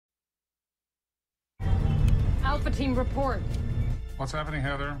Alpha team report. What's happening,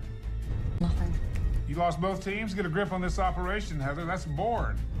 Heather? Nothing. You lost both teams? Get a grip on this operation, Heather. That's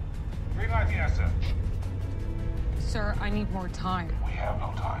Bourne. Green light the asset. Sir, I need more time. We have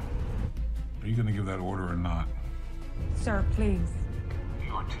no time. Are you going to give that order or not? Sir, please.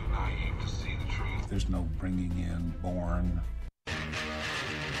 You're too naive to see the truth. There's no bringing in Bourne.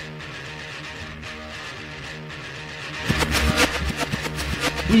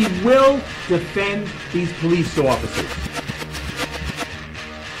 We will defend these police officers.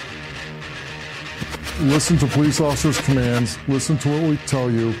 Listen to police officers' commands, listen to what we tell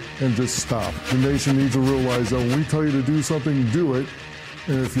you, and just stop. The nation needs to realize that when we tell you to do something, do it.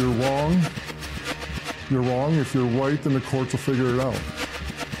 And if you're wrong, you're wrong. If you're right, then the courts will figure it out.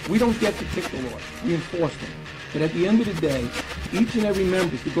 We don't get to kick the laws, we enforce them. But at the end of the day, each and every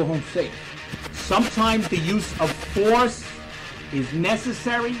member is to go home safe. Sometimes the use of force is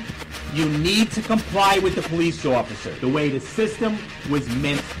necessary. You need to comply with the police officer the way the system was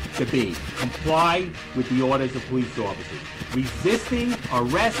meant to be. Comply with the orders of police officers. Resisting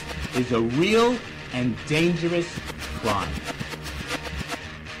arrest is a real and dangerous crime.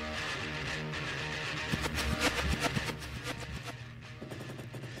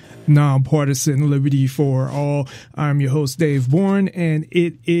 Nonpartisan Liberty for All. I'm your host, Dave Bourne, and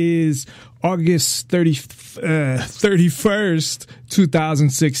it is August 31st,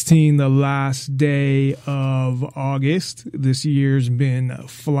 2016, the last day of August. This year's been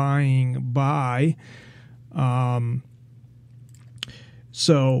flying by.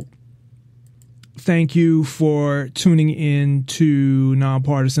 So thank you for tuning in to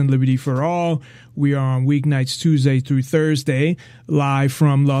Nonpartisan Liberty for All. We are on weeknights, Tuesday through Thursday, live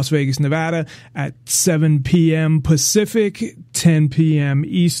from Las Vegas, Nevada at 7 p.m. Pacific, 10 p.m.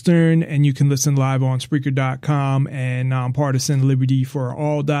 Eastern, and you can listen live on Spreaker.com and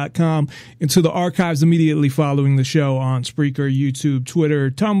NonPartisanLibertyForall.com, and to the archives immediately following the show on Spreaker, YouTube,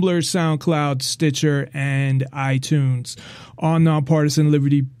 Twitter, Tumblr, SoundCloud, Stitcher, and iTunes. On Nonpartisan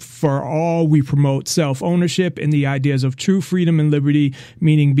Liberty for All, we promote self-ownership and the ideas of true freedom and liberty,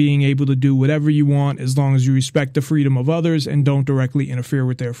 meaning being able to do whatever you want as long as you respect the freedom of others and don't directly interfere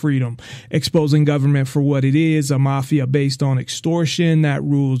with their freedom. Exposing government for what it is, a mafia based on extortion that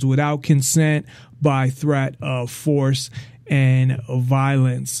rules without consent by threat of force and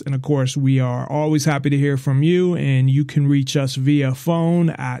violence. And of course, we are always happy to hear from you, and you can reach us via phone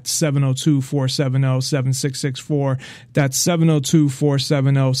at 702-470-7664. That's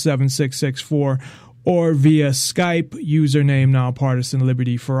 702-470-7664. Or via Skype, username Nonpartisan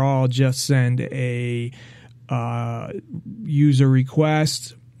Liberty for All. Just send a user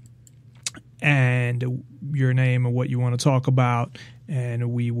request and your name and what you want to talk about,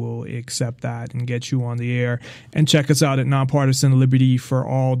 and we will accept that and get you on the air. And check us out at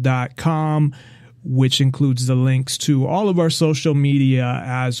NonPartisanLibertyForall.com, which includes the links to all of our social media,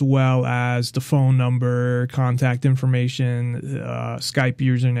 as well as the phone number, contact information, Skype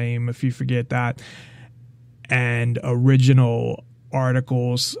username, if you forget that, and original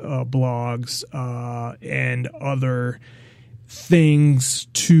articles, blogs, and other things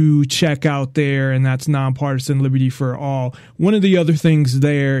to check out there, and that's Nonpartisan Liberty for All. One of the other things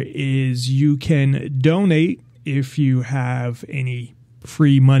there is you can donate if you have any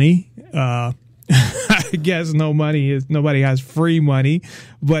free money. I guess nobody has free money,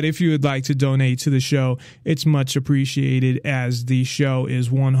 but if you would like to donate to the show, it's much appreciated, as the show is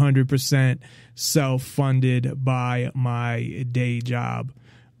 100% self-funded by my day job.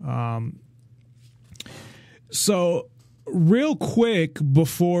 So real quick,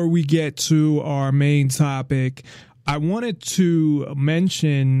 before we get to our main topic, I wanted to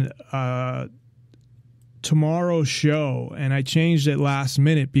mention tomorrow's show, and I changed it last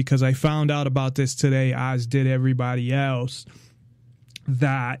minute because I found out about this today, as did everybody else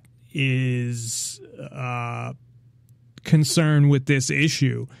that is concerned with this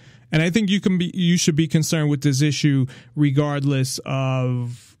issue. And I think you should be concerned with this issue regardless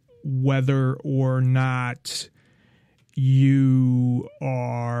of whether or not you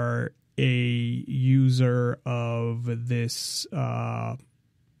are a user of this, I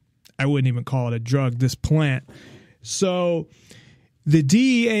wouldn't even call it a drug, this plant. So the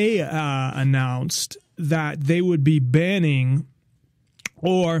DEA announced that they would be banning,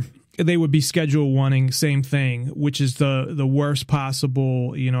 or they would be Schedule 1ing, same thing, which is the worst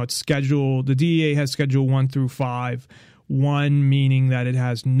possible. It's scheduled. The DEA has Schedule 1 through 5. 1 meaning that it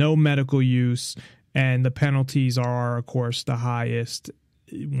has no medical use, and the penalties are, of course, the highest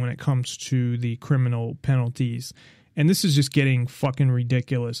when it comes to the criminal penalties. And this is just getting fucking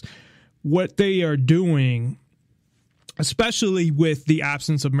ridiculous. What they are doing especially with the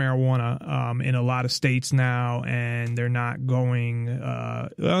absence of marijuana in a lot of states now, and they're not going,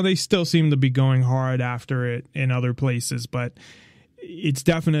 well, they still seem to be going hard after it in other places, but it's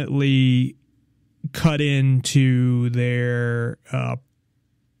definitely cut into their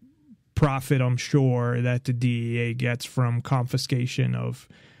profit, I'm sure, that the DEA gets from confiscation of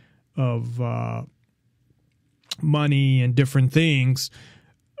money and different things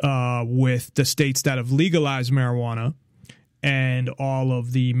with the states that have legalized marijuana and all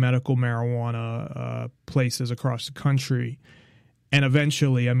of the medical marijuana places across the country. And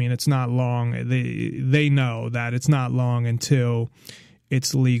eventually, I mean, it's not long. They know that it's not long until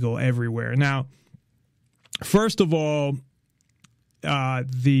it's legal everywhere. Now, first of all,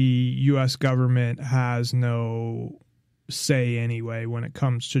 the U.S. government has no say anyway when it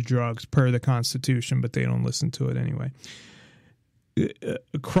comes to drugs per the Constitution, but they don't listen to it anyway.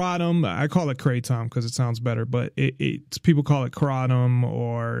 Kratom, I call it kratom because it sounds better, but it's people call it kratom,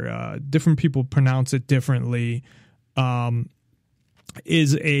 or different people pronounce it differently. It's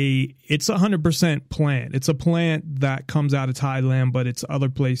 100% plant. It's a plant that comes out of Thailand, but it's other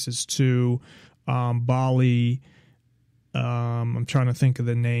places too. Bali. I'm trying to think of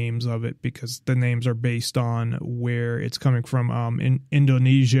the names of it because the names are based on where it's coming from. In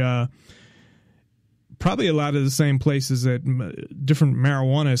Indonesia, probably a lot of the same places that different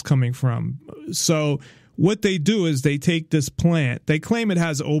marijuana is coming from. So what they do is they take this plant. They claim it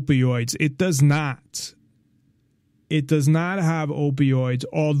has opioids. It does not. It does not have opioids,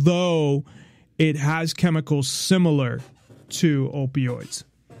 although it has chemicals similar to opioids.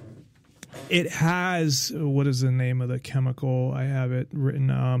 It has, what is the name of the chemical? I have it written.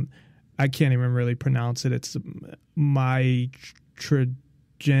 I can't even really pronounce it. It's nitrogen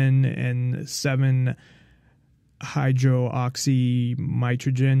and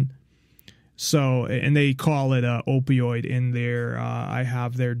 7-hydroxynitrogen. So, and they call it a opioid in there. I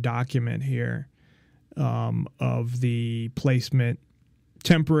have their document here of the placement.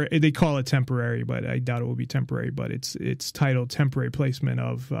 Temporary, they call it temporary, but I doubt it will be temporary. But it's titled temporary placement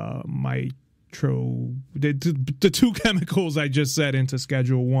of the two chemicals I just said into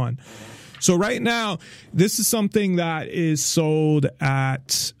Schedule 1. So right now, this is something that is sold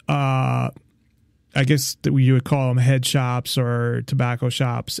at, I guess that you would call them head shops or tobacco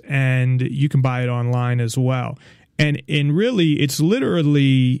shops, and you can buy it online as well. And really, it's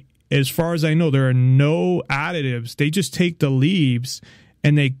literally, as far as I know, there are no additives. They just take the leaves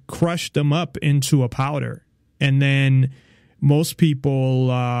and they crush them up into a powder. And then most people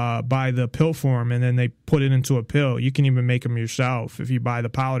buy the pill form and then they put it into a pill. You can even make them yourself if you buy the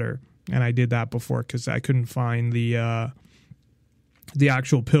powder. And I did that before because I couldn't find the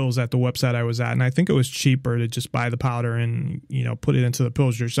actual pills at the website I was at. And I think it was cheaper to just buy the powder and, put it into the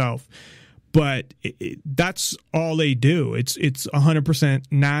pills yourself. But that's all they do. It's 100%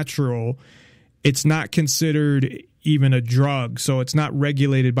 natural. It's not considered even a drug, so it's not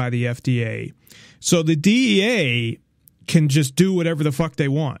regulated by the FDA. So the DEA can just do whatever the fuck they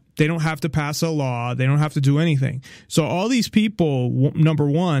want. They don't have to pass a law. They don't have to do anything. So all these people, number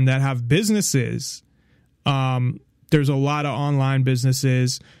one, that have businesses, there's a lot of online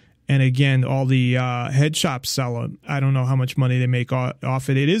businesses. And again, all the head shops sell them. I don't know how much money they make off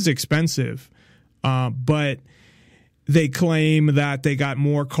it. It is expensive, but they claim that they got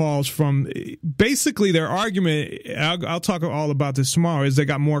more calls from, basically their argument, I'll talk all about this tomorrow, is they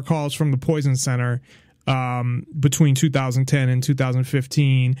got more calls from the Poison Center between 2010 and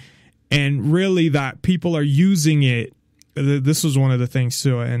 2015. And really that people are using it. This was one of the things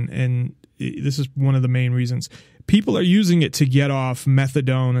too, and this is one of the main reasons. People are using it to get off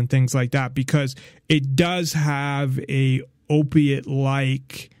methadone and things like that because it does have a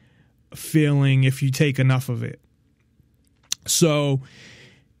opiate-like feeling if you take enough of it. So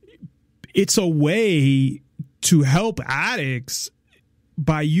it's a way to help addicts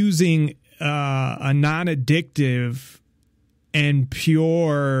by using a non-addictive and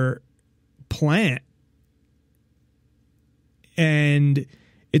pure plant. And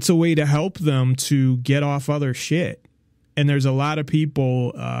it's a way to help them to get off other shit. And there's a lot of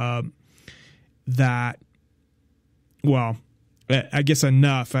people that, well, I guess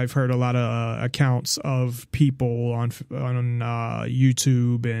enough. I've heard a lot of accounts of people on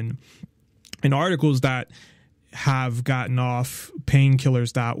YouTube and articles that have gotten off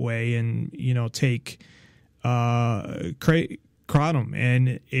painkillers that way and, take kratom.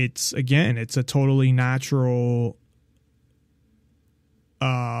 And it's a totally natural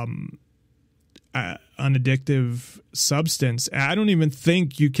unaddictive substance. I don't even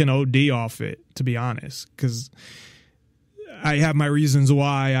think you can OD off it, to be honest, because I have my reasons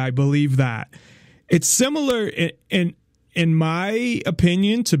why I believe that. It's similar, and in my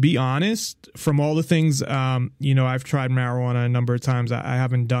opinion, to be honest, from all the things, I've tried marijuana a number of times. I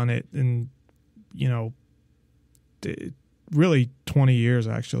haven't done it in, really 20 years,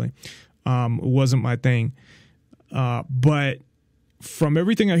 actually. It wasn't my thing. But from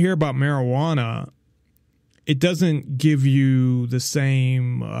everything I hear about marijuana, it doesn't give you the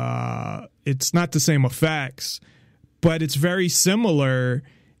same, it's not the same effects, but it's very similar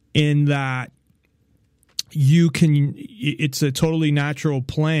in that it's a totally natural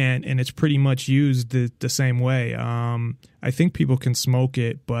plant and it's pretty much used the same way. I think people can smoke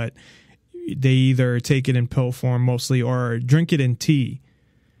it, but they either take it in pill form mostly or drink it in tea.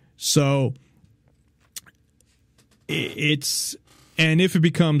 So and if it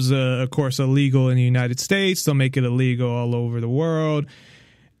becomes, of course, illegal in the United States, they'll make it illegal all over the world.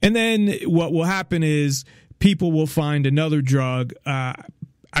 And then what will happen is people will find another drug.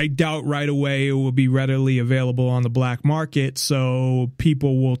 I doubt right away it will be readily available on the black market, so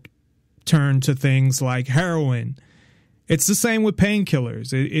people will turn to things like heroin. It's the same with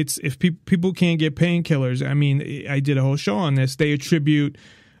painkillers. It's if people can't get painkillers. I mean, I did a whole show on this. They attribute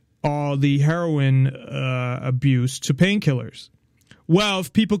all the heroin abuse to painkillers. Well,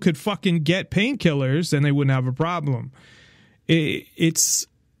 if people could fucking get painkillers, then they wouldn't have a problem. It's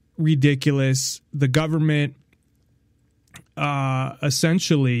ridiculous. The government,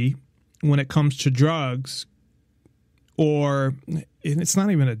 essentially, when it comes to drugs, or it's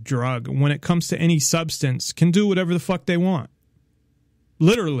not even a drug, when it comes to any substance, can do whatever the fuck they want.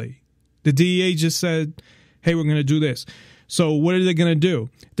 Literally. The DEA just said, hey, we're going to do this. So what are they going to do?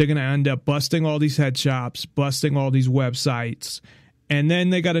 They're going to end up busting all these head shops, busting all these websites, and then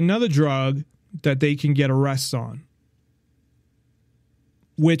they got another drug that they can get arrests on,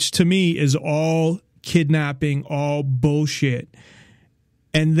 which to me is all kidnapping, all bullshit.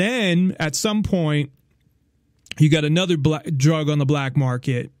 And then at some point, you got another drug on the black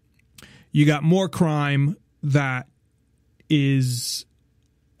market. You got more crime that is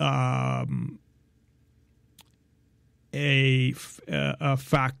a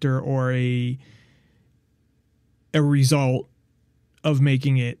factor or a result of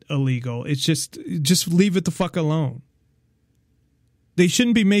making it illegal. It's just leave it the fuck alone. They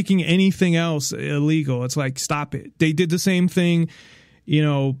shouldn't be making anything else illegal. It's like, stop it. They did the same thing,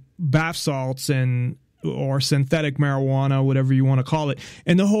 bath salts or synthetic marijuana, whatever you want to call it.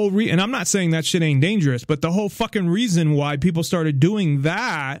 And the whole and I'm not saying that shit ain't dangerous, but the whole fucking reason why people started doing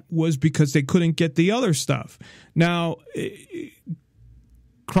that was because they couldn't get the other stuff. Now,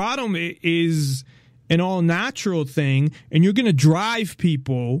 kratom is an all-natural thing, and you're going to drive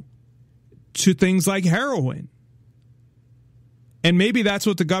people to things like heroin. And maybe that's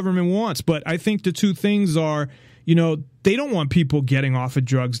what the government wants, but I think the two things are, they don't want people getting off of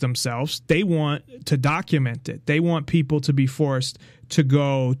drugs themselves. They want to document it. They want people to be forced to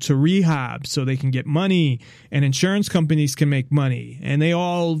go to rehab so they can get money, and insurance companies can make money, and they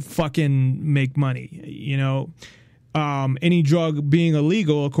all fucking make money. Any drug being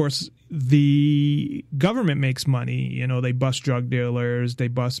illegal, of course, the government makes money. They bust drug dealers, they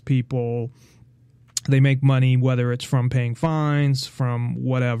bust people. They make money, whether it's from paying fines, from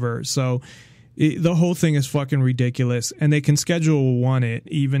whatever. So the whole thing is fucking ridiculous. And they can Schedule I it,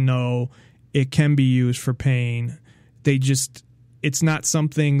 even though it can be used for pain. It's not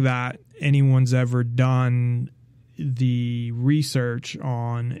something that anyone's ever done the research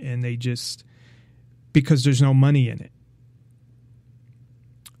on, and because there's no money in it.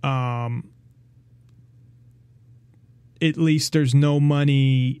 At least there's no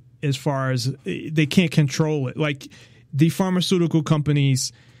money as far as they can't control it. Like, the pharmaceutical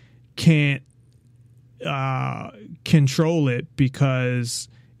companies can't control it because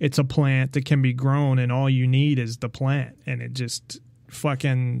it's a plant that can be grown, and all you need is the plant, and it just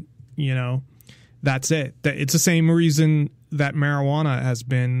fucking, that's it. It's the same reason that marijuana has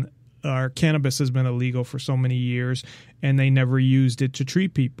been, or cannabis has been illegal for so many years, and they never used it to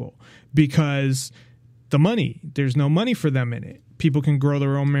treat people because there's no money for them in it. People can grow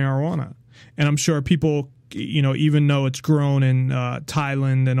their own marijuana. And I'm sure people, even though it's grown in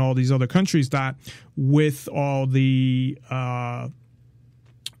Thailand and all these other countries, that with all the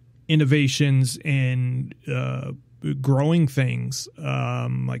innovations in growing things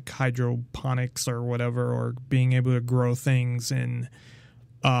like hydroponics or whatever, or being able to grow things in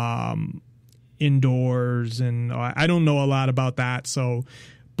indoors. And I don't know a lot about that.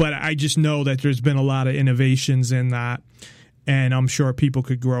 But I just know that there's been a lot of innovations in that. And I'm sure people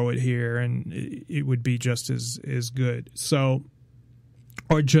could grow it here, and it would be just as good. So,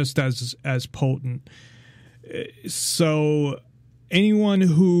 or just as potent. So anyone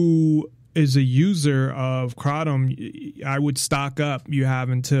who is a user of Kratom, I would stock up. You have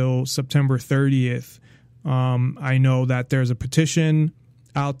until September 30th. I know that there's a petition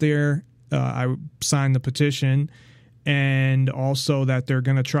out there. I signed the petition, and also that they're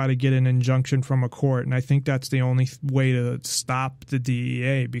going to try to get an injunction from a court. And I think that's the only way to stop the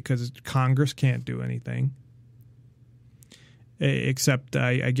DEA, because Congress can't do anything except,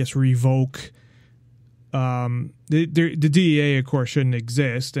 I guess, revoke. The DEA, of course, shouldn't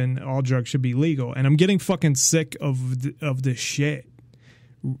exist, and all drugs should be legal. And I'm getting fucking sick of this shit,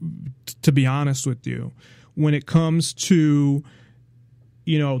 to be honest with you, when it comes to,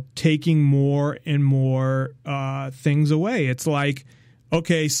 you know, taking more and more things away. It's like,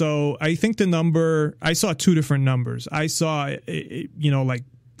 okay, so I think the number, I saw two different numbers. I saw, you know, like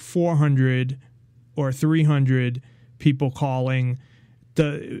 400 or 300 people calling,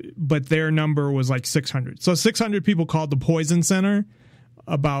 but their number was like 600. So 600 people called the Poison Center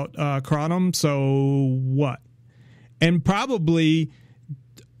about Kratom. So what? And probably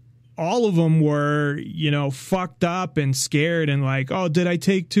all of them were, you know, fucked up and scared and like, oh, did I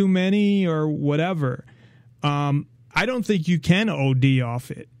take too many or whatever? I don't think you can OD off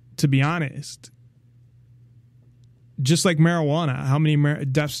it, to be honest. Just like marijuana. How many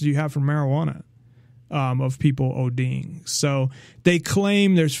deaths do you have from marijuana? Of people ODing. So they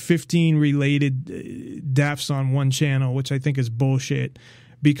claim there's 15 related deaths on one channel, which I think is bullshit,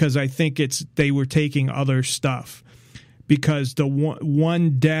 because I think they were taking other stuff. Because the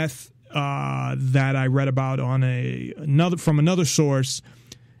one death that I read about on from another source,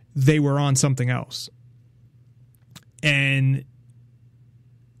 they were on something else. And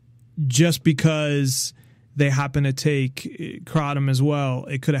just because they happen to take Kratom as well,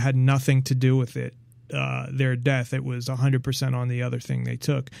 it could have had nothing to do with it. Their death, it was 100% on the other thing they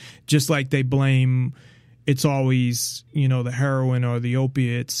took. Just like they blame, it's always, you know, the heroin or the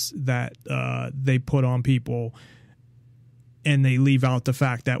opiates that they put on people, and they leave out the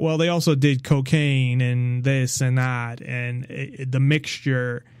fact that, well, they also did cocaine and this and that and the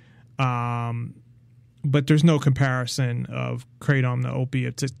mixture, but there's no comparison of Kratom to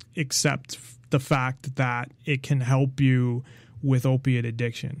opiates except the fact that it can help you with opiate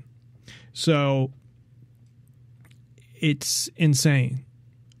addiction. So it's insane.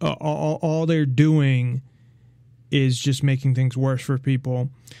 All they're doing is just making things worse for people.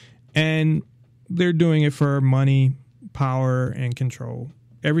 And they're doing it for money, power, and control.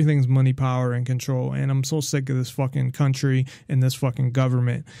 Everything's money, power, and control. And I'm so sick of this fucking country and this fucking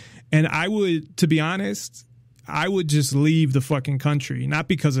government. And I would, to be honest, I would just leave the fucking country. Not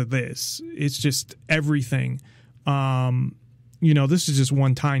because of this. It's just everything. You know, this is just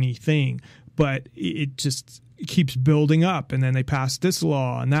one tiny thing. But it just keeps building up, and then they pass this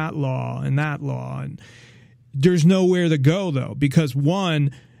law and that law and that law, and there's nowhere to go, though, because one,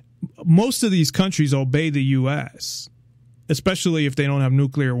 most of these countries obey the U.S., especially if they don't have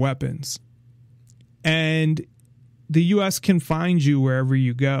nuclear weapons, and the U.S. can find you wherever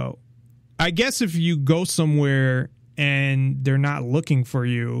you go. I guess if you go somewhere and they're not looking for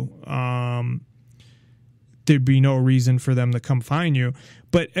you, there'd be no reason for them to come find you.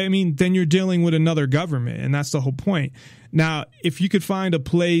 But, I mean, then you're dealing with another government, and that's the whole point. Now, if you could find a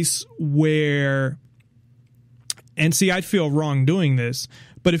place where, and see, I'd feel wrong doing this,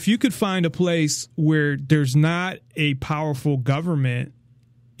 but if you could find a place where there's not a powerful government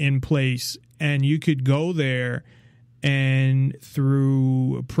in place, and you could go there and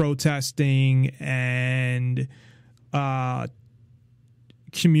through protesting and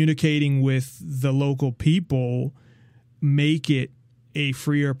communicating with the local people, make it a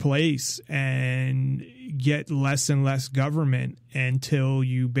freer place and get less and less government until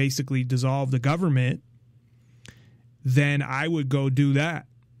you basically dissolve the government, then I would go do that.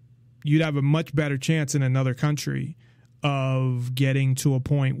 You'd have a much better chance in another country of getting to a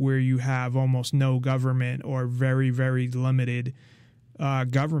point where you have almost no government or very, very limited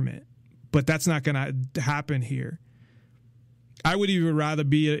government. But that's not going to happen here. I would even rather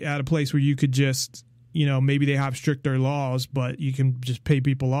be at a place where you could just, you know, maybe they have stricter laws, but you can just pay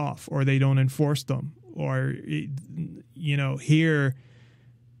people off, or they don't enforce them. Or, you know, here,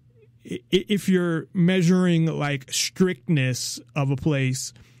 if you're measuring like strictness of a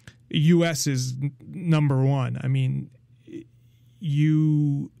place, U.S. is number one. I mean,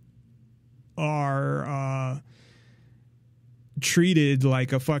 you are treated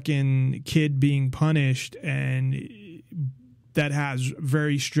like a fucking kid being punished, and that has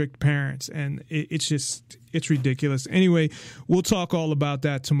very strict parents, and it's ridiculous. Anyway, we'll talk all about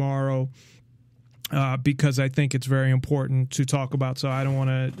that tomorrow because I think it's very important to talk about, so I don't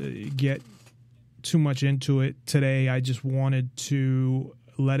want to get too much into it today. I just wanted to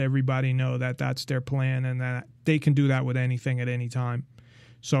let everybody know that that's their plan and that they can do that with anything at any time.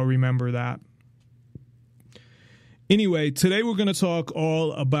 So remember that. Anyway, today we're going to talk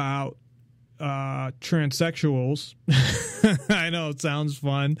all about transsexuals. I know it sounds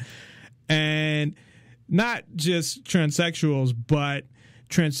fun. And not just transsexuals, but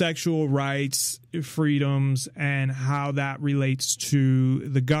transsexual rights, freedoms, and how that relates to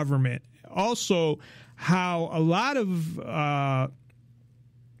the government. Also, how a lot of, or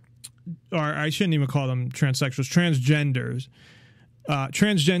I shouldn't even call them transsexuals, transgenders,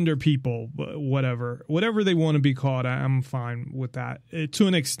 transgender people, whatever they want to be called, I'm fine with that to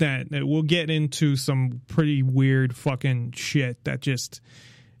an extent. We'll get into some pretty weird fucking shit that just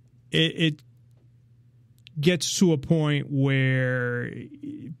it gets to a point where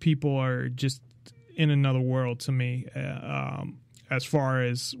people are just in another world to me, as far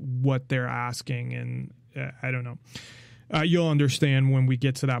as what they're asking, and I don't know. You'll understand when we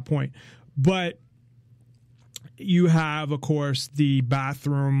get to that point, but. You have, of course, the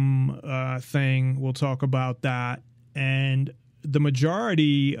bathroom thing. We'll talk about that. And the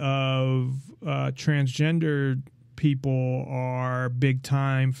majority of transgender people are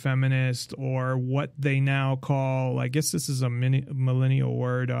big-time feminists, or what they now call, I guess this is a millennial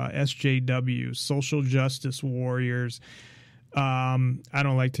word, SJW, social justice warriors. I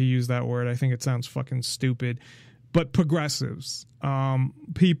don't like to use that word. I think it sounds fucking stupid. But progressives,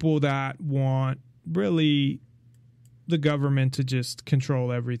 people that want really the government to just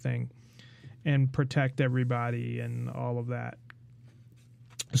control everything and protect everybody and all of that.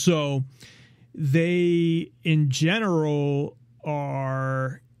 So they, in general,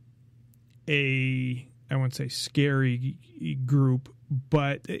 are I wouldn't say scary group,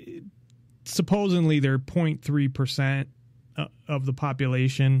 but supposedly they're 0.3% of the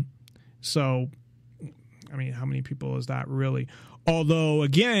population. So, I mean, how many people is that really? Although,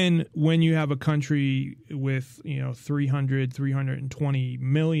 again, when you have a country with, 320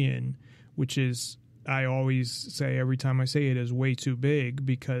 million, which is, I always say every time I say it, is way too big,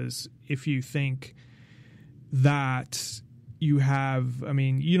 because if you think that you have,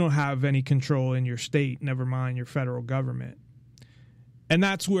 you don't have any control in your state, never mind your federal government. And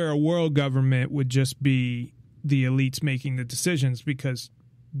that's where a world government would just be the elites making the decisions, because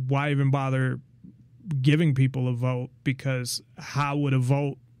why even bother giving people a vote? Because how would a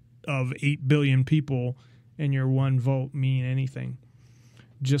vote of 8 billion people and your one vote mean anything?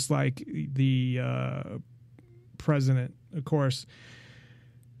 Just like the president, of course.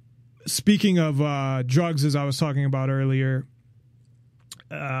 Speaking of drugs, as I was talking about earlier,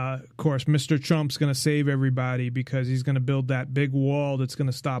 of course, Mr. Trump's going to save everybody because he's going to build that big wall that's going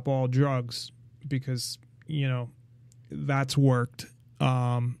to stop all drugs, because, that's worked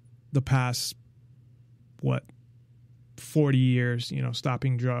the past 40 years,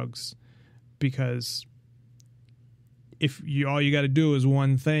 stopping drugs, because if all you got to do is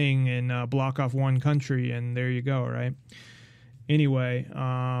one thing and block off one country, and there you go, right? Anyway,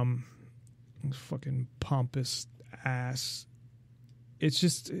 fucking pompous ass. It's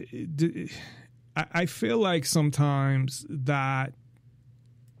just, I feel like sometimes that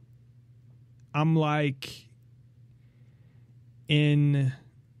I'm like in,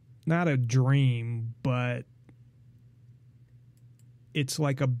 not a dream, but it's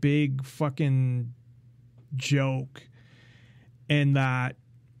like a big fucking joke, and that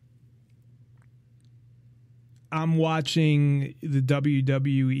I'm watching the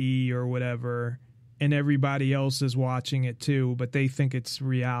WWE or whatever, and everybody else is watching it too, but they think it's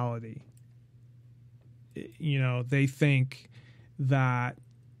reality. They think that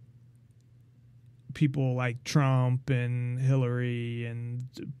people like Trump and Hillary and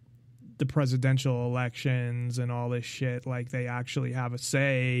the presidential elections and all this shit, like they actually have a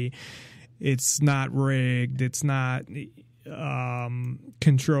say. It's not rigged. It's not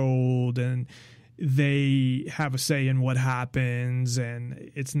controlled, and they have a say in what happens,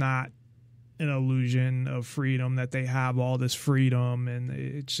 and it's not an illusion of freedom that they have all this freedom, and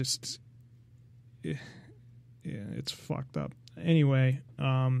it's just, it's fucked up. Anyway,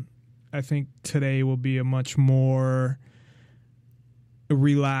 I think today will be a much more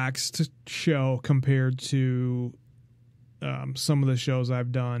relaxed show compared to some of the shows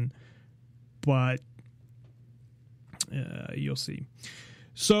I've done, but you'll see.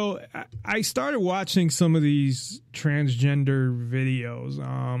 So I started watching some of these transgender videos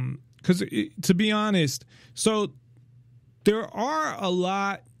because, to be honest, so there are a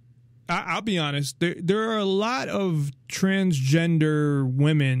lot, I'll be honest, there are a lot of transgender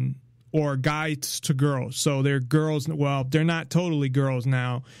women or guys to girls. So they're girls. Well, they're not totally girls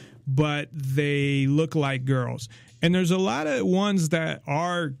now, but they look like girls. And there's a lot of ones that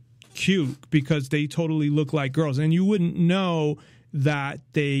are cute because they totally look like girls, and you wouldn't know that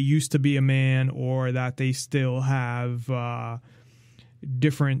they used to be a man or that they still have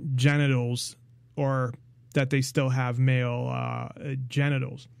different genitals, or that they still have male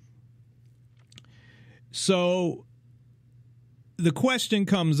genitals. So the question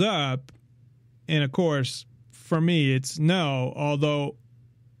comes up, and of course, for me, it's no, although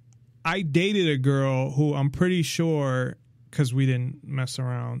I dated a girl who I'm pretty sure, because we didn't mess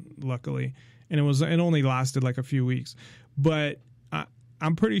around, luckily, and it only lasted like a few weeks, but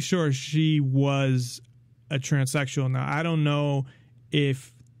I'm pretty sure she was a transsexual. Now, I don't know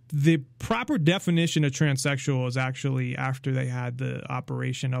if the proper definition of transsexual is actually after they had the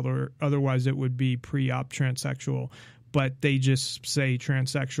operation. Otherwise, it would be pre-op transsexual, but they just say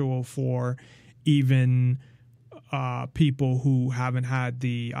transsexual for even people who haven't had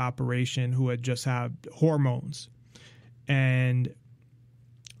the operation, who had just had hormones. And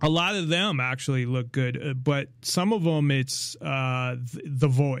a lot of them actually look good, but some of them it's the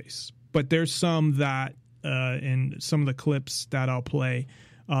voice. But there's some that in some of the clips that I'll play,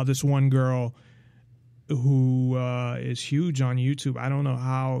 this one girl who is huge on YouTube. I don't know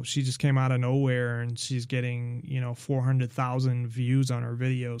how she just came out of nowhere and she's getting 400,000 views on her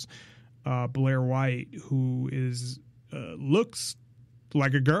videos. Blair White, who is looks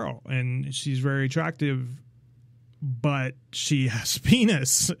like a girl, and she's very attractive, but she has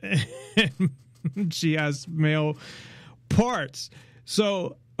penis and she has male parts.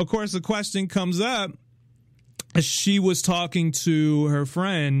 So, of course, the question comes up. She was talking to her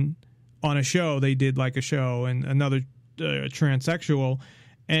friend on a show. They did like a show, and another transsexual,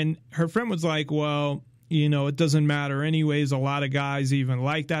 and her friend was like, well, it doesn't matter anyways. A lot of guys even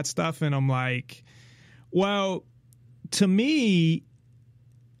like that stuff. And I'm like, well, to me,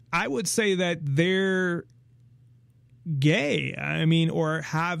 I would say that they're gay. I mean, or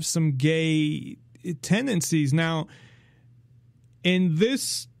have some gay tendencies. Now, in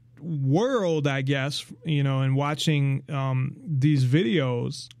this world, I guess, and watching these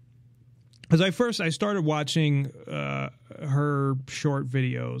videos, because I started watching her short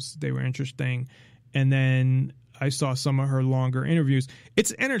videos. They were interesting. And then I saw some of her longer interviews.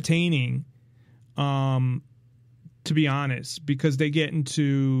 It's entertaining, to be honest, because they get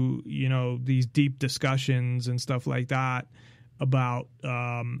into, these deep discussions and stuff like that about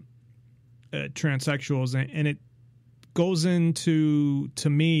transsexuals. And it goes into, to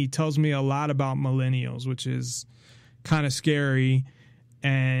me, tells me a lot about millennials, which is kind of scary.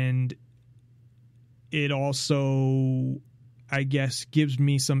 And it also, I guess, gives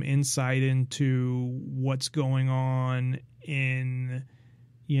me some insight into what's going on in,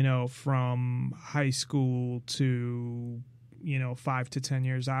 from high school to, 5 to 10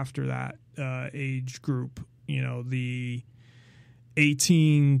 years after that age group, the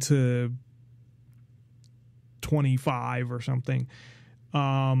 18 to 25 or something,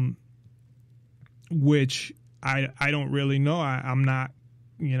 which I don't really know. I'm not,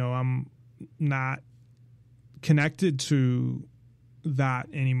 I'm not connected to that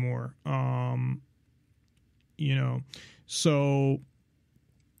anymore. So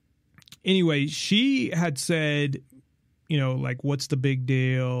anyway, she had said, like, what's the big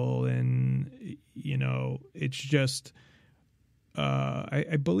deal? And, it's just,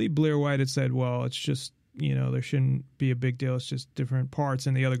 I believe Blair White had said, well, it's just, there shouldn't be a big deal. It's just different parts.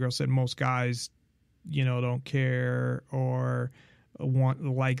 And the other girl said most guys, don't care or want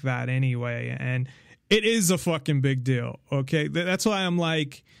like that anyway. And it is a fucking big deal, okay? That's why I'm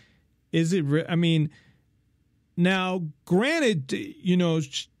like, is it I mean, now, granted,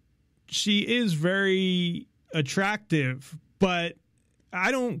 she is very attractive, but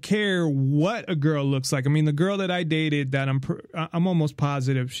I don't care what a girl looks like. I mean, the girl that I dated, that I'm almost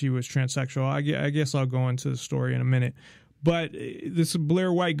positive she was transsexual. I guess I'll go into the story in a minute. But this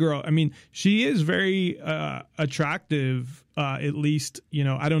Blair White girl, I mean, she is very attractive, at least,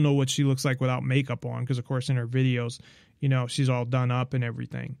 I don't know what she looks like without makeup on, because, of course, in her videos, she's all done up and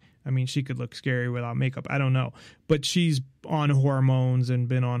everything. I mean, she could look scary without makeup. I don't know. But she's on hormones and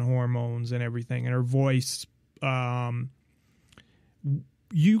been on hormones and everything. And her voice,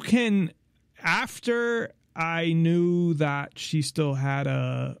 you can, after I knew that she still had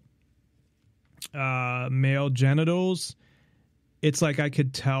male genitals, it's like I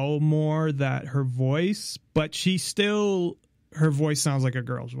could tell more that her voice, but her voice sounds like a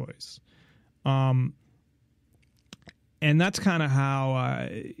girl's voice. And that's kind of how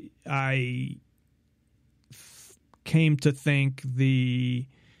I came to think the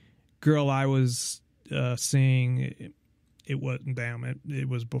girl I was seeing it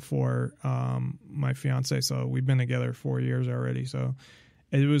was before my fiance. So we've been together 4 years already. So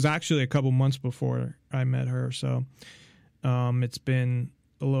it was actually a couple months before I met her. So it's been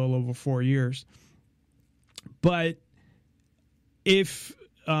a little over 4 years. But if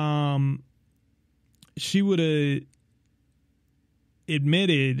she would have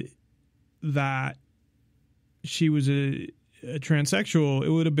admitted that she was a transsexual, it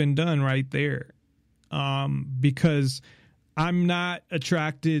would have been done right there. Because I'm not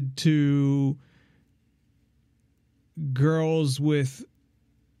attracted to girls with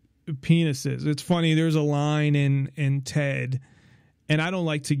penises. It's funny, there's a line in TED, and I don't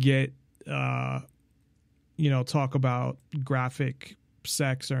like to get talk about graphic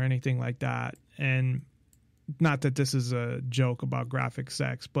sex or anything like that. And not that this is a joke about graphic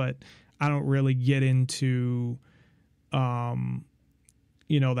sex, but I don't really get into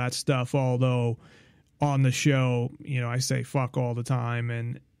that stuff, although on the show, I say fuck all the time,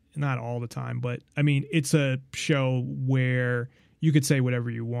 and not all the time, but I mean, it's a show where you could say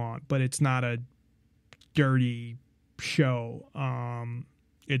whatever you want, but it's not a dirty show.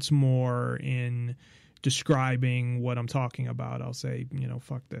 It's more in describing what I'm talking about. I'll say,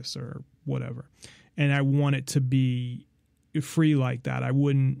 fuck this or whatever. And I want it to be free like that. I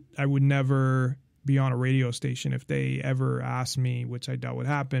would never be on a radio station if they ever asked me, which I doubt would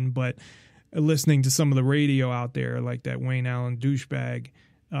happen, but listening to some of the radio out there, like that Wayne Allen douchebag,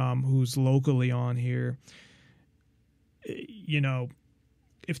 who's locally on here,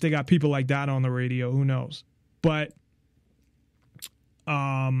 if they got people like that on the radio, who knows? But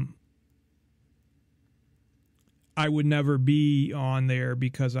I would never be on there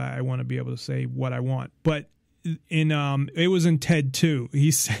because I want to be able to say what I want. But it was in TED too.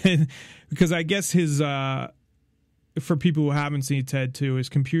 He said, because I guess his for people who haven't seen TED 2, his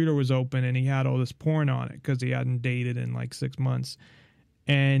computer was open and he had all this porn on it because he hadn't dated in like 6 months.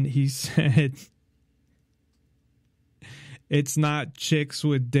 And he said, it's not chicks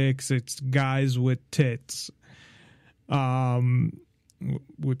with dicks, it's guys with tits,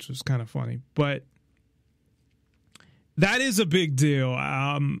 which was kind of funny. But that is a big deal.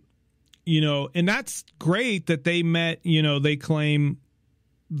 And that's great that they met, they claim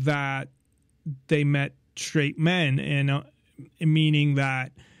that they met straight men, and meaning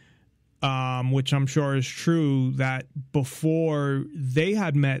that, which I'm sure is true, that before they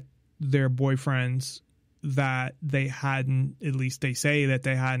had met their boyfriends, that they hadn't, at least they say that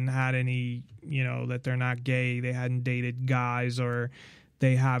they hadn't had any, that they're not gay, they hadn't dated guys, or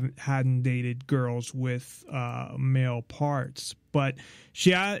they hadn't dated girls with male parts. But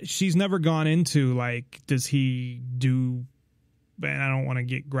she's never gone into, like, does he do, and I don't want to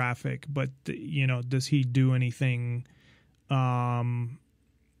get graphic, but, does he do anything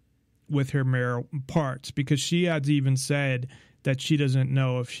with her male parts? Because she has even said that she doesn't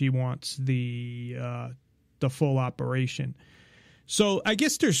know if she wants the full operation. So I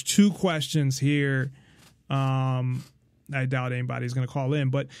guess there's two questions here. I doubt anybody's going to call in,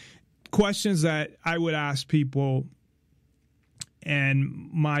 but questions that I would ask people, and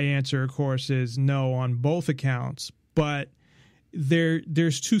my answer, of course, is no on both accounts. But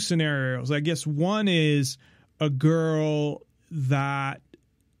there's two scenarios. I guess one is a girl that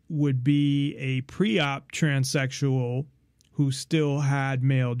would be a pre-op transsexual who still had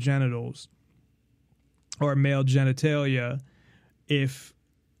male genitals or male genitalia, if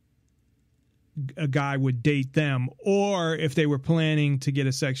a guy would date them, or if they were planning to get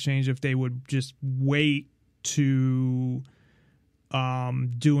a sex change, if they would just wait to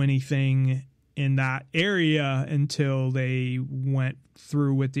do anything in that area until they went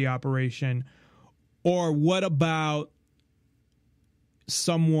through with the operation. Or what about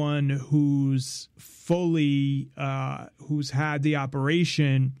someone who's fully who's had the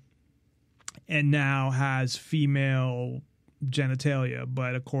operation and now has female genitalia,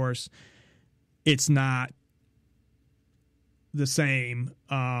 but of course it's not the same,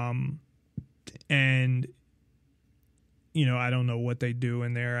 and I don't know what they do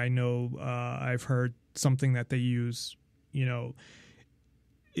in there. I know I've heard something that they use, I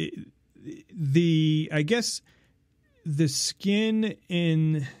guess the skin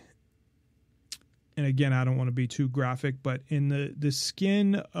in, and again, I don't want to be too graphic, but in the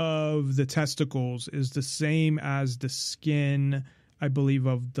skin of the testicles is the same as the skin, I believe,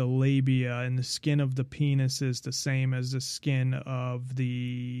 of the labia, and the skin of the penis is the same as the skin of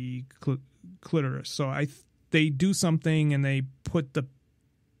the clitoris. So they do something and they put the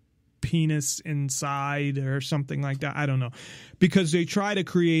penis inside or something like that. I don't know, because they try to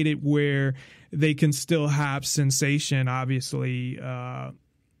create it where they can still have sensation, obviously,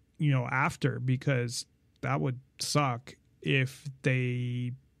 after, because that would suck if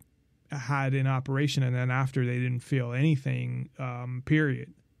they had an operation and then after they didn't feel anything,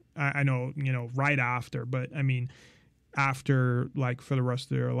 period. I know, right after, but I mean, after, like, for the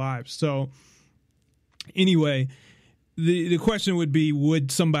rest of their lives. So anyway, the question would be,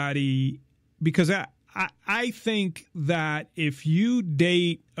 would somebody, because I think that if you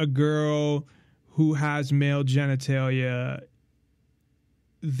date a girl who has male genitalia,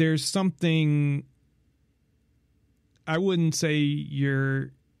 there's something, I wouldn't say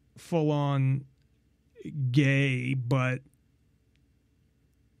you're full on gay, but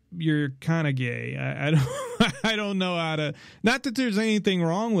you're kind of gay. I don't know how to, not that there's anything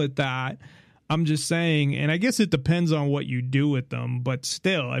wrong with that. I'm just saying, and I guess it depends on what you do with them, but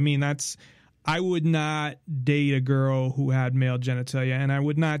still, I mean, I would not date a girl who had male genitalia, and I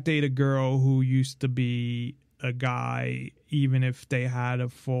would not date a girl who used to be a guy, even if they had a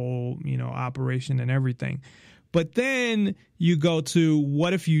full, operation and everything. But then you go to,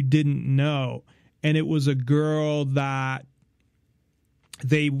 what if you didn't know, and it was a girl that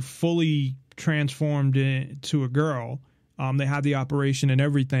they fully transformed into a girl. They had the operation and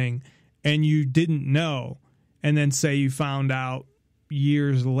everything, and you didn't know. And then say you found out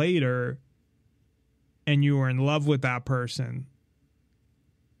years later and you were in love with that person.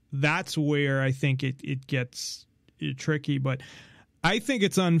 That's where I think it gets tricky. But I think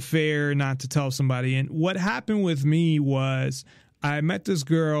it's unfair not to tell somebody. And what happened with me was I met this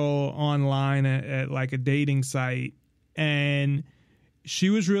girl online at like a dating site, and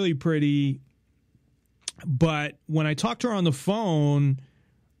she was really pretty. But when I talked to her on the phone,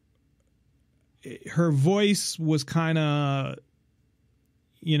 her voice was kind of,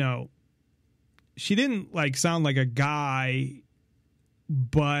 she didn't like sound like a guy,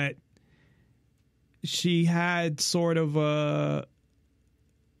 but she had sort of a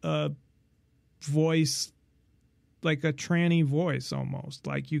voice, like a tranny voice almost.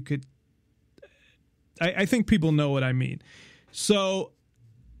 Like you could, I think people know what I mean. So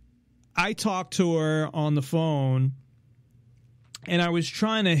I talked to her on the phone, and I was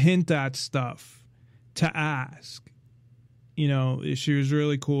trying to hint at stuff to ask. She was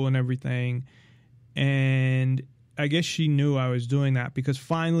really cool and everything. And I guess she knew I was doing that, because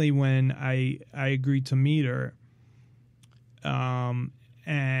finally when I agreed to meet her, and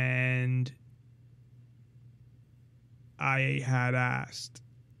I had asked,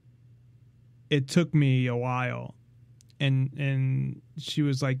 it took me a while. And she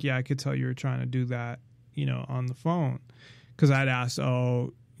was like, yeah, I could tell you were trying to do that, on the phone. Because I'd asked,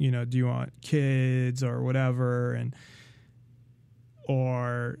 do you want kids or whatever?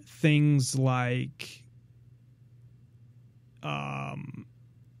 Or things like that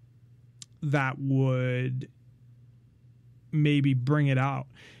would maybe bring it out.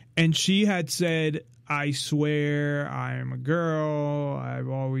 And she had said, I swear I am a girl. I've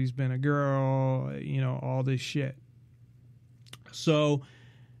always been a girl, all this shit. So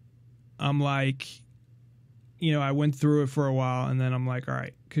I'm like, I went through it for a while, and then I'm like, all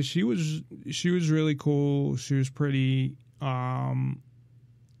right, because she was really cool. She was pretty, we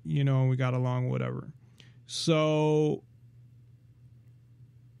got along, whatever. So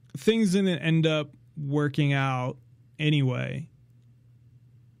things didn't end up working out anyway,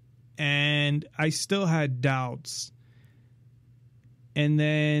 and I still had doubts. And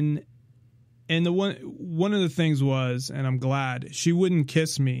then, and one of the things was, and I'm glad, she wouldn't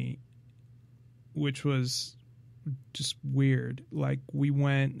kiss me, which was just weird. Like, we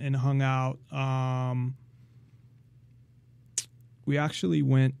went and hung out. We actually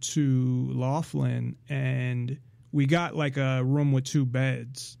went to Laughlin, and we got like a room with 2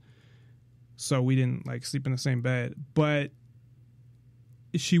 beds. So we didn't like sleep in the same bed, but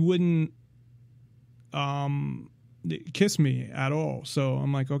she wouldn't kiss me at all. So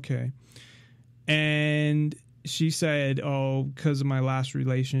I'm like, okay. And she said, oh, because of my last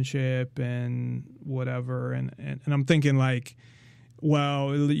relationship and whatever. And I'm thinking like,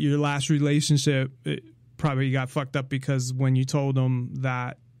 well, your last relationship probably got fucked up, because when you told him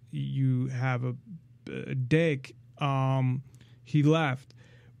that you have a dick, he left.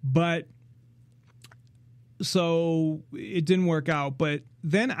 But so it didn't work out. But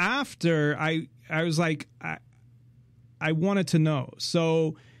then after, I was like, I wanted to know.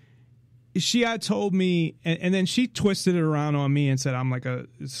 So she had told me, and then she twisted it around on me and said I'm like a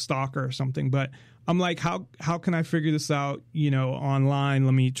stalker or something. But I'm like, how can I figure this out, online?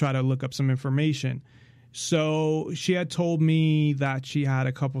 Let me try to look up some information. So she had told me that she had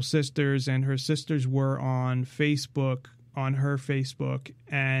a couple sisters, and her sisters were on Facebook, on her Facebook,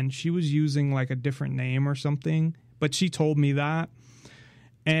 and she was using like a different name or something. But she told me that.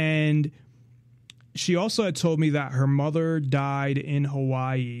 And she also had told me that her mother died in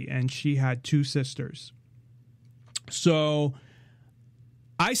Hawaii and she had 2 sisters. So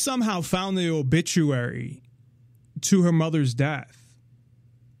I somehow found the obituary to her mother's death,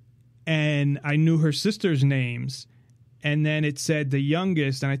 and I knew her sisters' names, and then it said the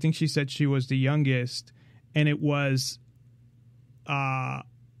youngest, and I think she said she was the youngest, and it was,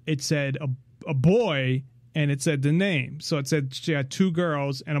 it said a boy, and it said the name. So it said she had 2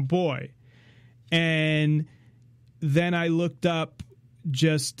 girls and a boy. And then I looked up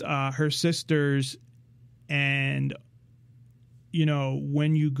just her sisters, and, you know,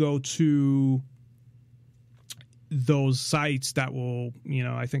 when you go to those sites that will, you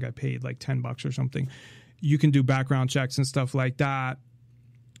know, I think I paid like $10 or something, you can do background checks and stuff like that.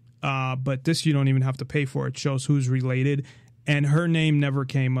 But this you don't even have to pay for. It shows who's related, and her name never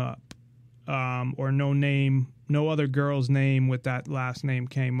came up, or no other girl's name with that last name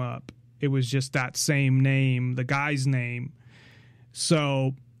came up. It was just that same name, the guy's name.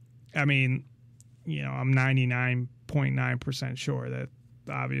 So, I mean, you know, I'm 99.9% sure that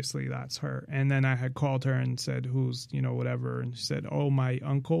obviously that's her. And then I had called her and said, who's, you know, whatever. And she said, oh, my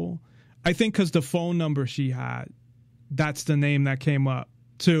uncle. I think because the phone number she had, that's the name that came up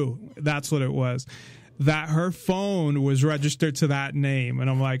too. That's what it was. That her phone was registered to that name. And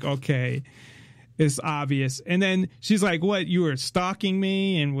I'm like, okay, it's obvious. And then she's like, what, you were stalking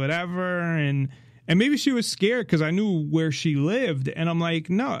me and whatever. And maybe she was scared because I knew where she lived. And I'm like,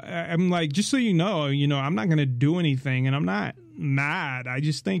 no, I'm like, just so you know, I'm not going to do anything. And I'm not mad. I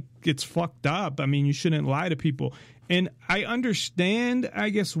just think it's fucked up. I mean, you shouldn't lie to people. And I understand, I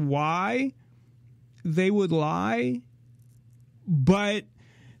guess, why they would lie. But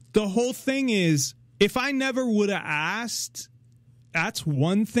the whole thing is, if I never would have asked, that's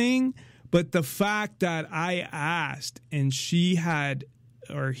one thing. But the fact that I asked and she had,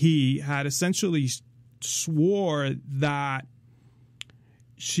 or he had essentially swore that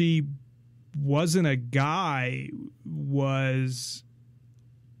she wasn't a guy was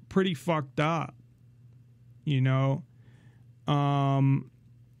pretty fucked up, you know?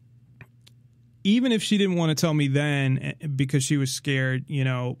 Even if she didn't want to tell me then because she was scared, you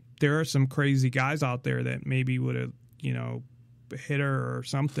know, there are some crazy guys out there that maybe would have, you know, hit her or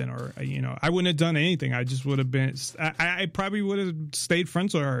something, or, you know, I wouldn't have done anything. I just would have been, I probably would have stayed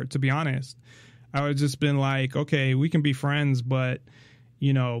friends with her, to be honest. I would have just been like, okay, we can be friends, but,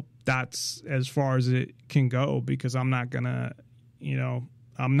 you know, that's as far as it can go, because I'm not gonna, you know,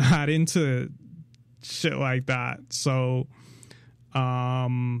 I'm not into shit like that. So,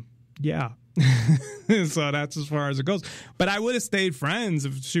 yeah. So that's as far as it goes. But I would have stayed friends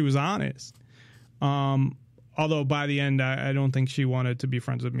if she was honest. Although by the end, I don't think she wanted to be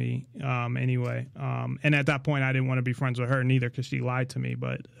friends with me anyway. And at that point, I didn't want to be friends with her neither because she lied to me.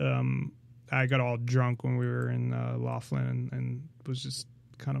 But I got all drunk when we were in Laughlin and was just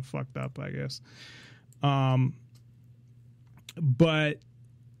kind of fucked up, I guess. But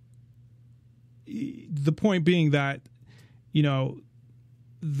the point being that, you know,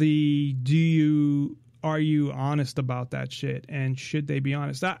 are you honest about that shit? And should they be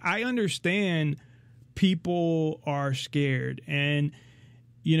honest? I understand people are scared, and,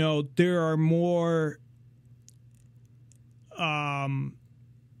 you know, there are more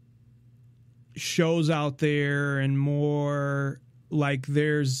shows out there and more like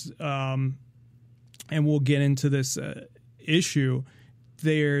there's and we'll get into this issue.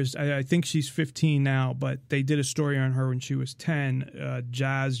 There's, I think she's 15 now, but they did a story on her when she was 10,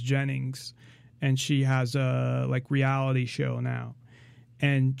 Jazz Jennings, and she has a like reality show now.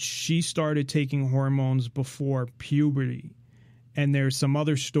 And she started taking hormones before puberty. And there's some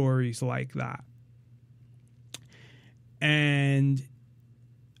other stories like that. And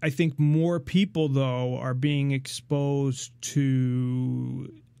I think more people, though, are being exposed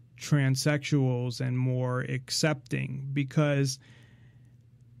to transsexuals and more accepting, because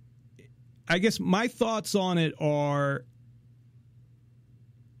I guess my thoughts on it are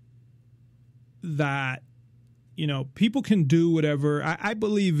that, you know, people can do whatever. I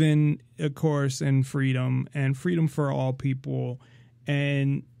believe in, of course, in freedom and freedom for all people.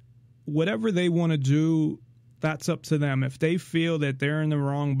 And whatever they want to do, that's up to them. If they feel that they're in the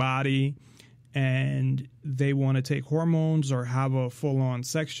wrong body and they want to take hormones or have a full-on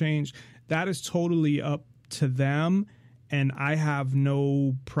sex change, that is totally up to them. And I have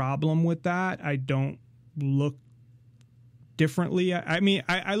no problem with that. I don't look differently. I mean,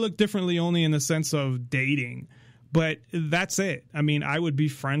 I look differently only in the sense of dating, but that's it. I mean, I would be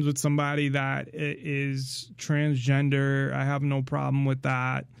friends with somebody that is transgender. I have no problem with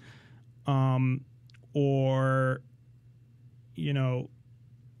that. Or, you know,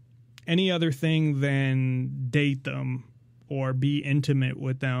 any other thing than date them or be intimate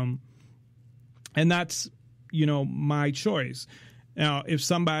with them. And that's, my choice. Now,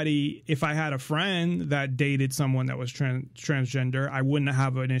 if I had a friend that dated someone that was transgender, I wouldn't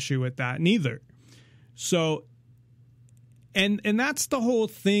have an issue with that neither. So, and that's the whole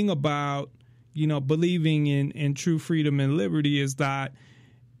thing about, believing in true freedom and liberty, is that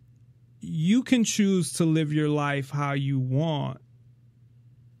you can choose to live your life how you want.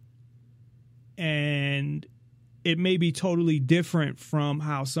 And it may be totally different from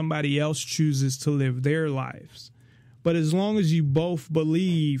how somebody else chooses to live their lives. But as long as you both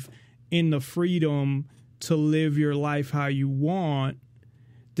believe in the freedom to live your life how you want,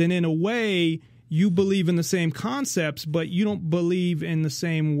 then in a way, you believe in the same concepts, but you don't believe in the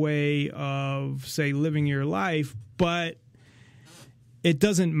same way of, say, living your life. But it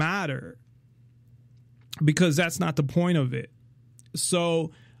doesn't matter, because that's not the point of it.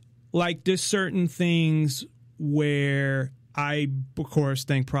 So, like, there's certain things where I, of course,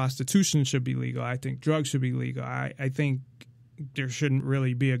 think prostitution should be legal. I think drugs should be legal. I think there shouldn't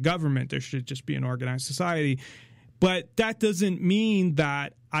really be a government. There should just be an organized society. But that doesn't mean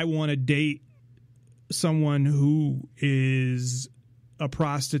that I want to date someone who is a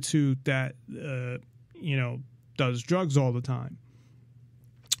prostitute that, does drugs all the time.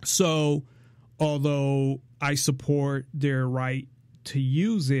 So, although I support their right to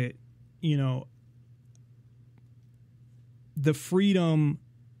use it, the freedom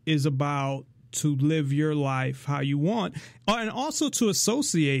is about to live your life how you want, and also to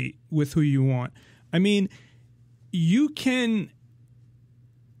associate with who you want. I mean, you can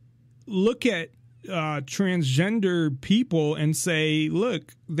look at transgender people and say,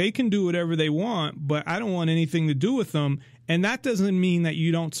 look, they can do whatever they want, but I don't want anything to do with them. And that doesn't mean that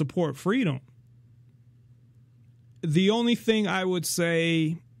you don't support freedom. The only thing I would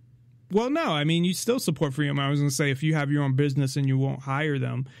say, well, no, I mean, you still support freedom. I was going to say, if you have your own business and you won't hire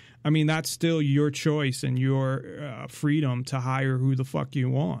them, I mean, that's still your choice and your freedom to hire who the fuck you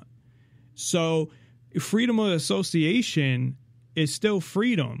want. So freedom of association is still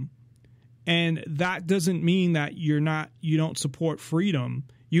freedom. And that doesn't mean that you don't support freedom.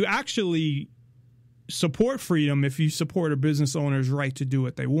 You actually support freedom if you support a business owner's right to do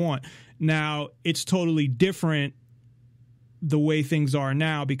what they want. Now, it's totally different the way things are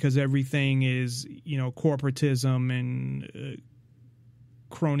now, because everything is, corporatism and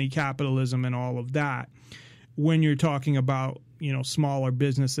crony capitalism and all of that. When you're talking about, smaller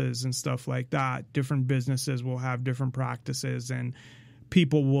businesses and stuff like that, different businesses will have different practices, and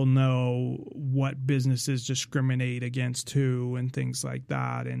people will know what businesses discriminate against who and things like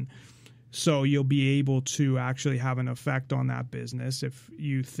that. And so you'll be able to actually have an effect on that business if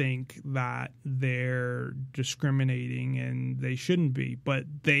you think that they're discriminating and they shouldn't be. But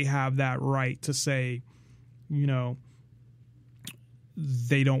they have that right to say,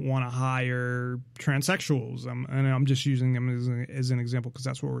 they don't want to hire transsexuals. And I'm just using them as an example because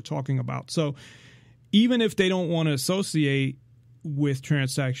that's what we're talking about. So even if they don't want to associate with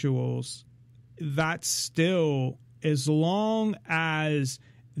transsexuals, that's still, as long as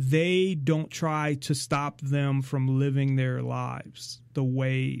they don't try to stop them from living their lives the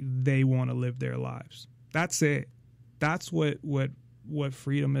way they want to live their lives. That's it. That's what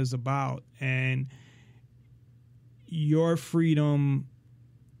freedom is about. And your freedom,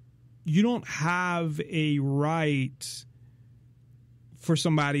 you don't have a right for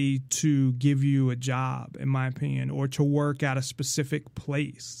somebody to give you a job, in my opinion, or to work at a specific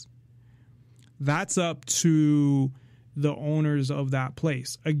place. That's up to the owners of that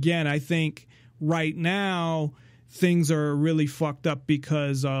place. Again, I think right now things are really fucked up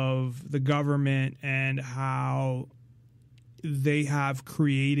because of the government and how they have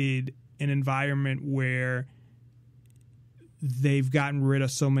created an environment where they've gotten rid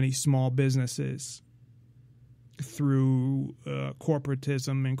of so many small businesses through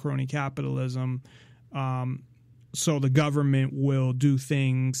corporatism and crony capitalism. So the government will do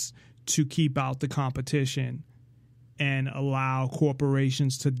things to keep out the competition and allow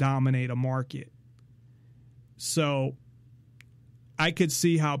corporations to dominate a market. So I could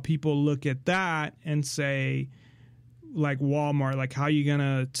see how people look at that and say, like Walmart, like, how are you going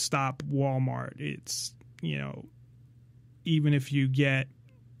to stop Walmart? It's, even if you get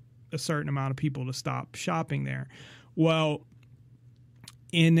a certain amount of people to stop shopping there. Well,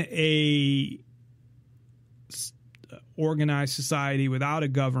 in a organized society without a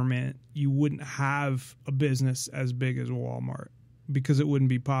government, you wouldn't have a business as big as Walmart because it wouldn't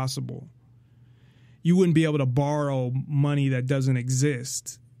be possible. You wouldn't be able to borrow money that doesn't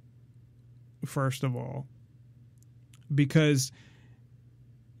exist, first of all, because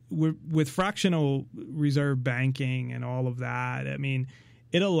with fractional reserve banking and all of that, I mean,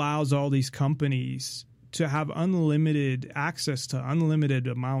 it allows all these companies to have unlimited access to unlimited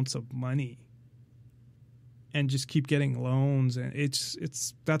amounts of money and just keep getting loans. And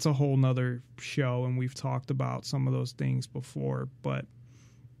that's a whole nother show. And we've talked about some of those things before, but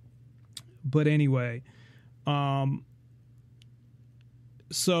anyway,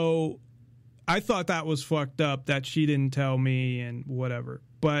 so I thought that was fucked up that she didn't tell me and whatever,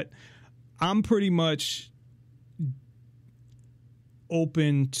 but I'm pretty much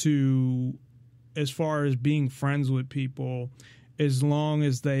open to, as far as being friends with people, as long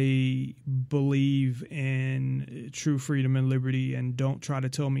as they believe in true freedom and liberty and don't try to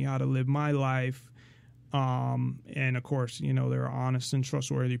tell me how to live my life. And of course, you know, they're an honest and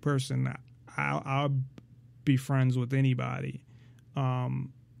trustworthy person. I'll be friends with anybody.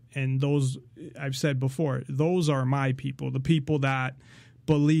 And those, I've said before, those are my people, the people that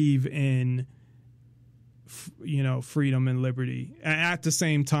believe in, you know, freedom and liberty. At the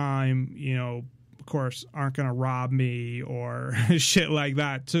same time, you know, of course, aren't going to rob me or shit like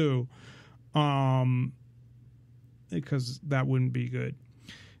that too. Because that wouldn't be good.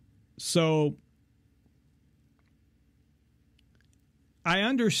 So I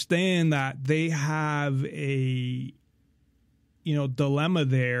understand that they have a, you know, dilemma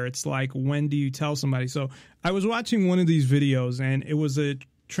there. It's like, when do you tell somebody? So I was watching one of these videos and it was a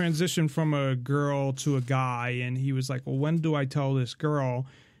transition from a girl to a guy. And he was like, well, when do I tell this girl?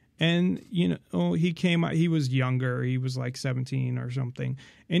 And, you know, he came out, he was younger. He was like 17 or something.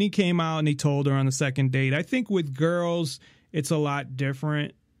 And he came out and he told her on the second date. I think with girls, it's a lot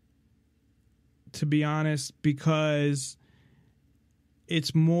different, to be honest, because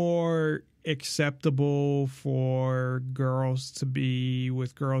it's more acceptable for girls to be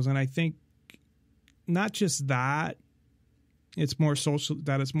with girls. And I think not just that, it's more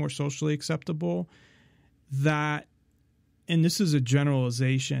socially acceptable that, and this is a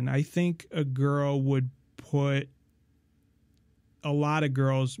generalization, I think a girl would put, a lot of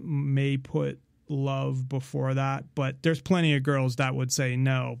girls may put love before that, but there's plenty of girls that would say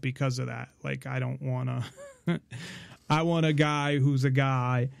no because of that. Like, I don't want to, I want a guy who's a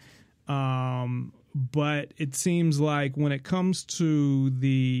guy. But it seems like when it comes to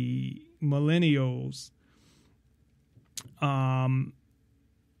the millennials,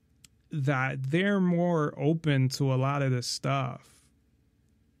 that they're more open to a lot of this stuff.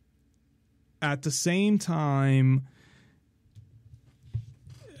 At the same time,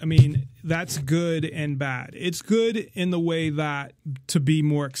 I mean, that's good and bad. It's good in the way that to be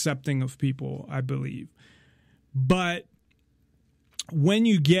more accepting of people, I believe. But when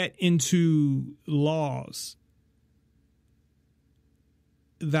you get into laws,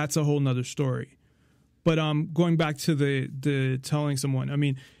 that's a whole nother story. But going back to the telling someone, I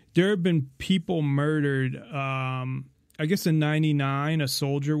mean, there have been people murdered. I guess in '99, a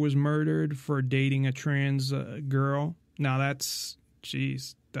soldier was murdered for dating a trans girl. Now that's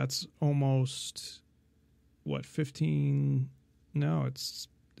almost, what, 15? No, it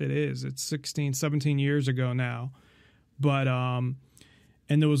is. It's 16, 17 years ago now. But, and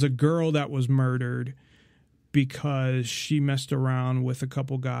there was a girl that was murdered because she messed around with a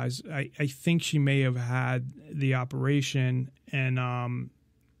couple guys. I think she may have had the operation, and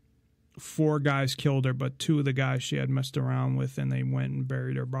 4 guys killed her, but 2 of the guys she had messed around with, and they went and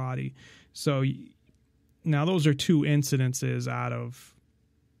buried her body. So now those are 2 incidences out of,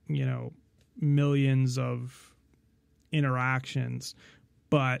 you know, millions of interactions.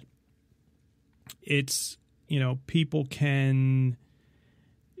 But it's, you know, people can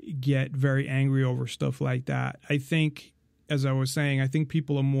get very angry over stuff like that. I think, as I was saying, I think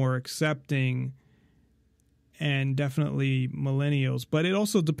people are more accepting, and definitely millennials, but it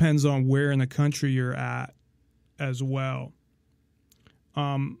also depends on where in the country you're at as well.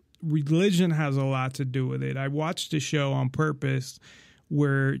 Religion has a lot to do with it. I watched a show on purpose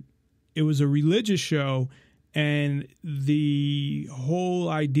where it was a religious show, and the whole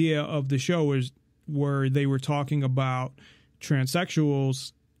idea of the show was where they were talking about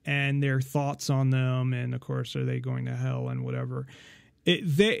transsexuals and their thoughts on them, and of course, are they going to hell and whatever.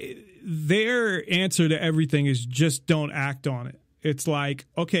 Their answer to everything is just don't act on it. It's like,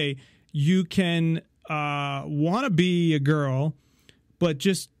 okay, you can want to be a girl, but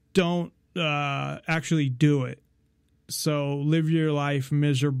just don't actually do it. So live your life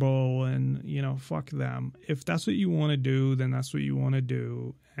miserable and, you know, fuck them. If that's what you want to do, then that's what you want to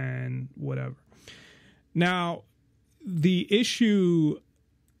do, and whatever. Now, the issue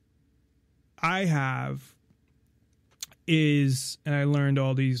I have is, and I learned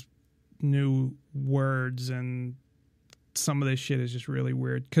all these new words and some of this shit is just really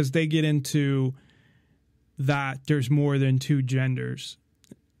weird because they get into that there's more than two genders.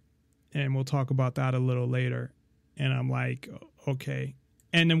 And we'll talk about that a little later. And I'm like, okay.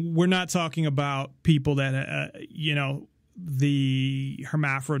 And then we're not talking about people that, the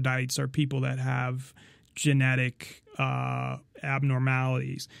hermaphrodites are people that have genetic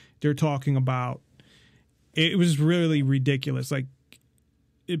abnormalities. They're talking about, it was really ridiculous. Like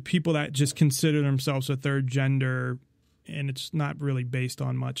people that just consider themselves a third gender, and it's not really based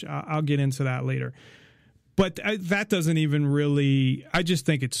on much. I'll get into that later. But that doesn't even really, I just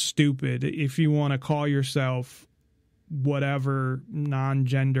think it's stupid. If you want to call yourself whatever,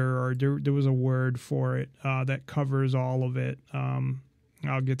 non-gender, or there was a word for it that covers all of it.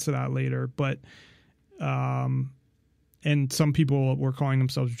 I'll get to that later. But, and some people were calling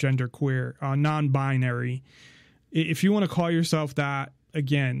themselves genderqueer, non-binary. If you want to call yourself that,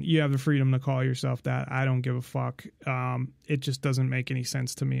 again, you have the freedom to call yourself that. I don't give a fuck. It just doesn't make any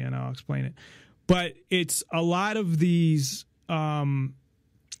sense to me, and I'll explain it. But it's a lot of these, a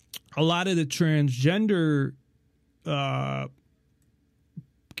lot of the transgender, I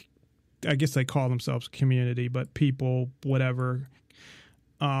guess they call themselves community, but people, whatever,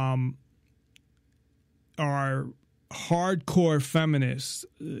 are hardcore feminists,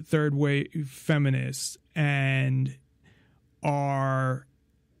 third wave feminists, and are,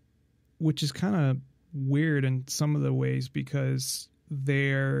 which is kind of weird in some of the ways because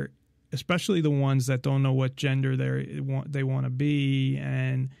they're, especially the ones that don't know what gender they want to be,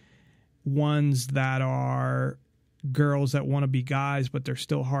 and ones that are girls that want to be guys, but they're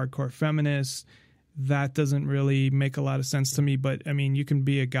still hardcore feminists. That doesn't really make a lot of sense to me. But I mean, you can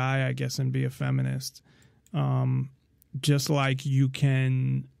be a guy, I guess, and be a feminist. Just like you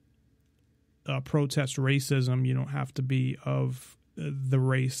can protest racism, you don't have to be of the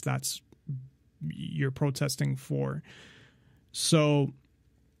race that's you're protesting for. So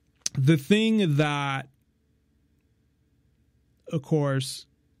the thing that, of course,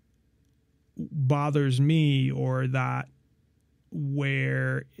 bothers me, or that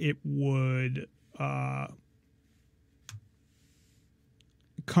where it would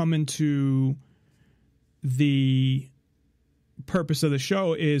come into the purpose of the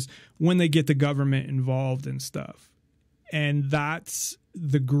show, is when they get the government involved and stuff. And that's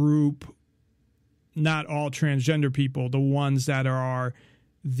the group, not all transgender people, the ones that are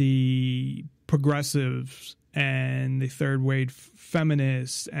the progressives and the third wave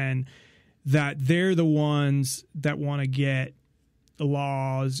feminists, and that they're the ones that want to get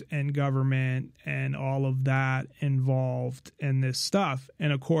laws and government and all of that involved in this stuff.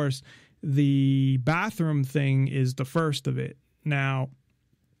 And of course, the bathroom thing is the first of it. Now,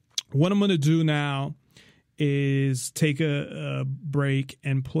 what I'm going to do now is take a break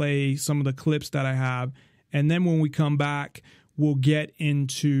and play some of the clips that I have. And then when we come back, we'll get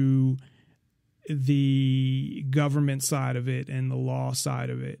into the government side of it and the law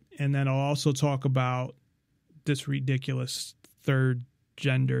side of it. And then I'll also talk about this ridiculous third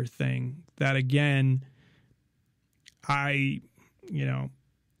gender thing that, again, I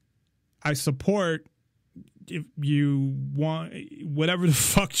support. If you want whatever the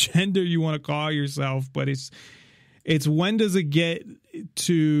fuck gender you want to call yourself, but it's when does it get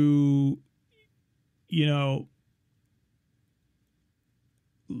to,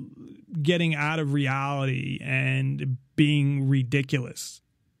 getting out of reality and being ridiculous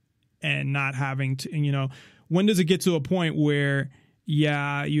and not having to, when does it get to a point where,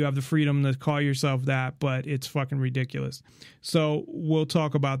 yeah, you have the freedom to call yourself that, but it's fucking ridiculous. So we'll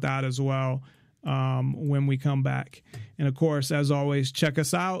talk about that as well when we come back. And of course, as always, check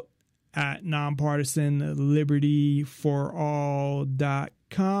us out at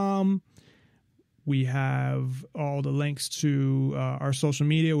NonPartisanLibertyForall.com. We have all the links to our social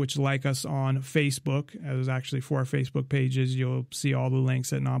media, which like us on Facebook. There's actually 4 Facebook pages. You'll see all the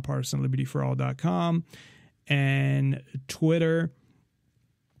links at NonPartisanLibertyForall.com, and Twitter,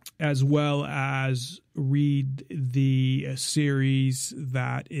 as well as read the series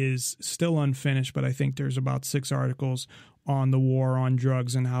that is still unfinished, but I think there's about 6 articles on the war on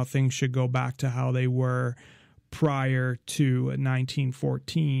drugs and how things should go back to how they were prior to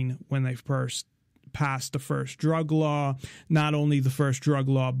 1914 when they first passed the first drug law. Not only the first drug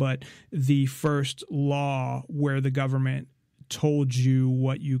law, but the first law where the government told you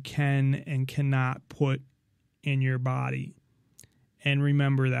what you can and cannot put in your body. And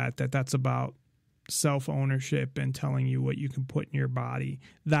remember that's about self-ownership and telling you what you can put in your body.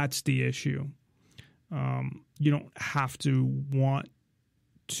 That's the issue. You don't have to want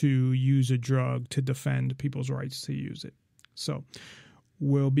to use a drug to defend people's rights to use it. So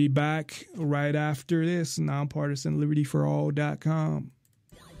We'll be back right after this. NonPartisanLibertyForall.com.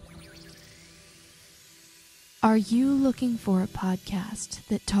 Are you looking for a podcast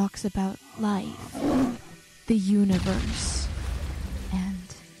that talks about life, the universe,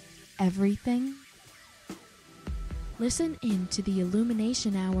 and everything? Listen in to the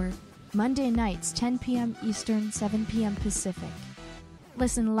Illumination Hour, Monday nights, 10 p.m. Eastern, 7 p.m. Pacific.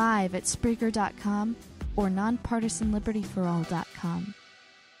 Listen live at Spreaker.com or NonPartisanLibertyForall.com.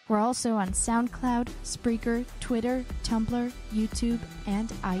 We're also on SoundCloud, Spreaker, Twitter, Tumblr, YouTube, and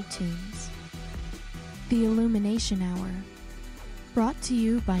iTunes. The Illumination Hour, brought to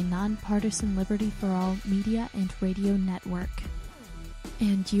you by Nonpartisan Liberty for All Media and Radio Network.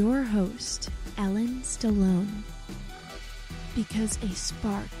 And your host, Ellen Stallone. Because a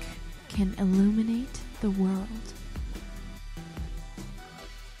spark can illuminate the world.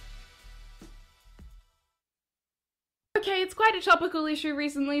 Okay, it's quite a topical issue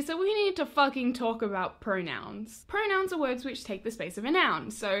recently, so we need to fucking talk about pronouns. Pronouns are words which take the space of a noun,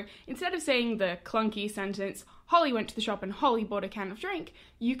 so instead of saying the clunky sentence, Holly went to the shop and Holly bought a can of drink,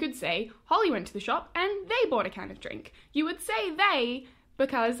 you could say, Holly went to the shop and they bought a can of drink. You would say they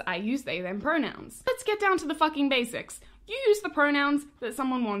because I use they them pronouns. Let's get down to the fucking basics. You use the pronouns that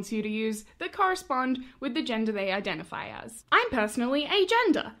someone wants you to use that correspond with the gender they identify as. I'm personally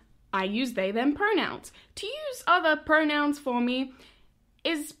agender. I use they them pronouns. To use other pronouns for me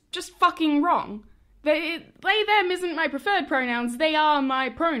is just fucking wrong. They them isn't my preferred pronouns, they are my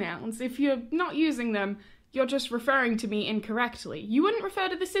pronouns. If you're not using them, you're just referring to me incorrectly. You wouldn't refer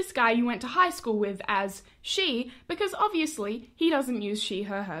to the cis guy you went to high school with as she, because obviously he doesn't use she,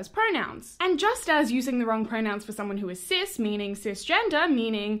 her, hers pronouns. And just as using the wrong pronouns for someone who is cis, meaning cisgender,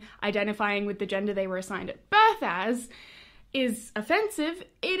 meaning identifying with the gender they were assigned at birth as, is offensive,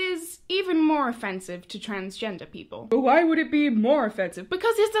 it is even more offensive to transgender people. But why would it be more offensive?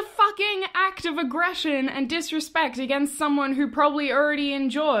 Because it's a fucking act of aggression and disrespect against someone who probably already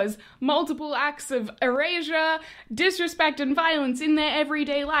endures multiple acts of erasure, disrespect, and violence in their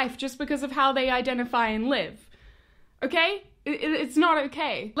everyday life just because of how they identify and live. Okay? It's not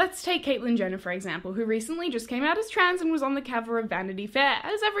okay. Let's take Caitlyn Jenner, for example, who recently just came out as trans and was on the cover of Vanity Fair,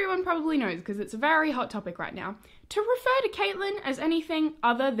 as everyone probably knows because it's a very hot topic right now. To refer to Caitlyn as anything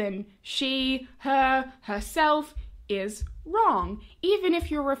other than she, her, herself is wrong, even if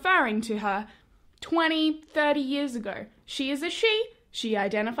you're referring to her 20, 30 years ago. She is a she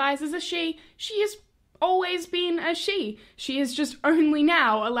identifies as a she has always been a she. She is just only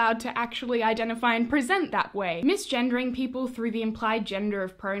now allowed to actually identify and present that way. Misgendering people through the implied gender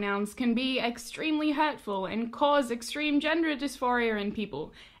of pronouns can be extremely hurtful and cause extreme gender dysphoria in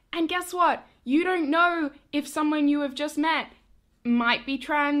people. And guess what? You don't know if someone you have just met might be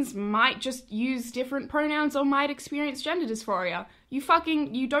trans, might just use different pronouns, or might experience gender dysphoria. You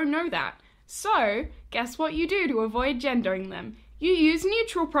don't know that. So, guess what you do to avoid gendering them? You use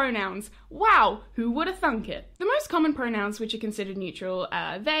neutral pronouns. Wow, who would have thunk it? The most common pronouns which are considered neutral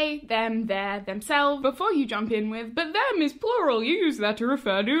are they, them, their, themselves. Before you jump in with, but them is plural, you use that to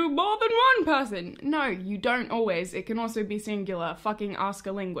refer to more than one person. No, you don't always. It can also be singular. Fucking ask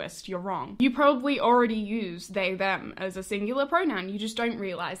a linguist. You're wrong. You probably already use they, them as a singular pronoun. You just don't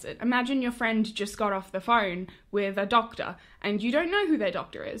realize it. Imagine your friend just got off the phone with a doctor and you don't know who their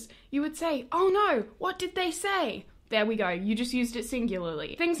doctor is. You would say, oh no, what did they say? There we go, you just used it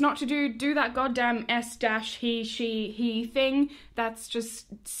singularly. Things not to do that goddamn S-he, she, he thing. That's just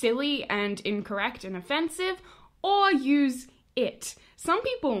silly and incorrect and offensive. Or use it. Some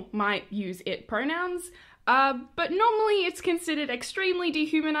people might use it pronouns, but normally it's considered extremely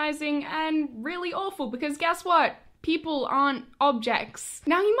dehumanizing and really awful because guess what? People aren't objects.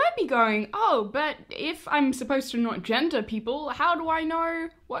 Now you might be going, oh, but if I'm supposed to not gender people, how do I know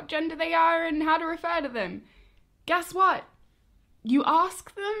what gender they are and how to refer to them? Guess what? You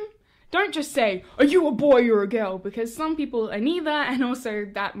ask them. Don't just say, are you a boy or a girl? Because some people are neither, and also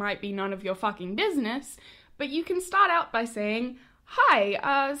that might be none of your fucking business. But you can start out by saying,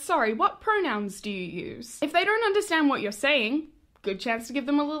 hi, sorry, what pronouns do you use? If they don't understand what you're saying, good chance to give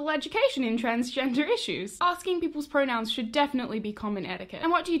them a little education in transgender issues. Asking people's pronouns should definitely be common etiquette. And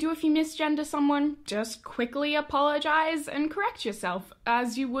what do you do if you misgender someone? Just quickly apologize and correct yourself,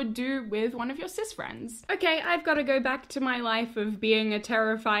 as you would do with one of your cis friends. Okay, I've got to go back to my life of being a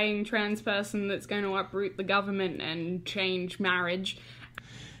terrifying trans person that's going to uproot the government and change marriage.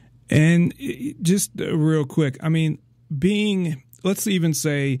 And just real quick, I mean, let's even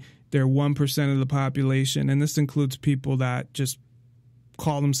say they're 1% of the population, and this includes people that just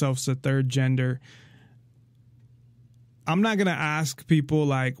call themselves a third gender. I'm not going to ask people,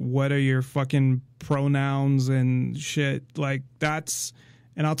 like, what are your fucking pronouns and shit. Like, that's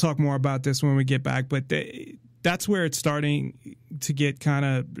and I'll talk more about this when we get back, but that's where it's starting to get kind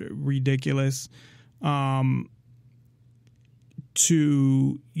of ridiculous.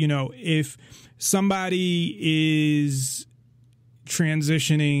 If somebody is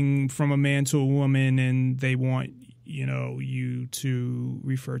transitioning from a man to a woman and they want, you to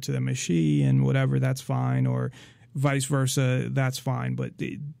refer to them as she and whatever, that's fine, or vice versa, that's fine. But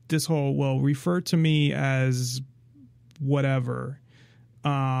this whole, well, refer to me as whatever,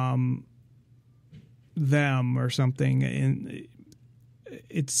 them or something, and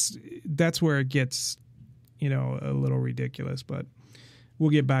that's where it gets, a little ridiculous, but we'll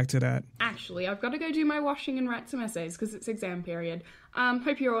get back to that. Actually, I've got to go do my washing and write some essays because it's exam period.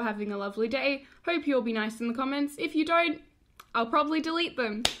 Hope you're all having a lovely day. Hope you'll be nice in the comments. If you don't, I'll probably delete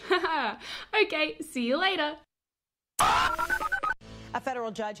them. Okay, see you later. A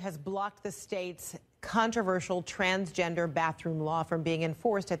federal judge has blocked the state's controversial transgender bathroom law from being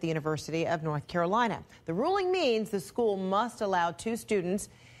enforced at the University of North Carolina. The ruling means the school must allow 2 students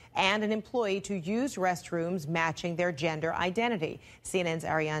and an employee to use restrooms matching their gender identity. CNN's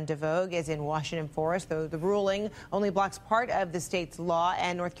Ariane DeVogue is in Washington for us, though the ruling only blocks part of the state's law,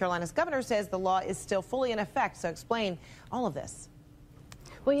 and North Carolina's governor says the law is still fully in effect. So explain all of this.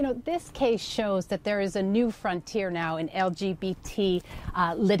 Well, this case shows that there is a new frontier now in LGBT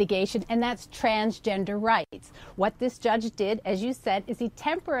litigation, and that's transgender rights. What this judge did, as you said, is he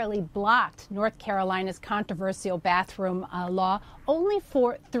temporarily blocked North Carolina's controversial bathroom law only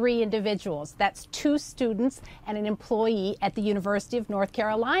for 3 individuals. That's 2 students and an employee at the University of North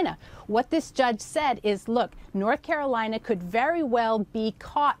Carolina. What this judge said is, look, North Carolina could very well be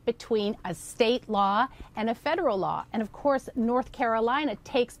caught between a state law and a federal law. And of course, North Carolina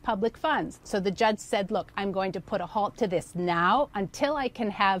takes public funds. So the judge said, look, I'm going to put a halt to this now until I can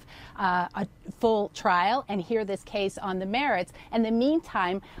have a full trial and hear this case on the merits. In the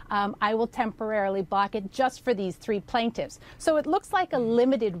meantime, I will temporarily block it just for these 3 plaintiffs. So it looks like a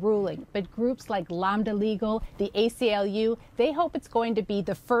limited ruling, but groups like Lambda Legal, the ACLU, they hope it's going to be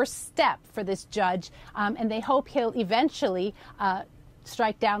the first step for this judge, and they hope he'll eventually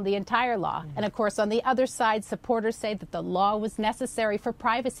strike down the entire law. And of course, on the other side, supporters say that the law was necessary for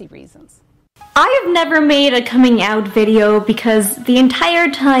privacy reasons. I have never made a coming out video because the entire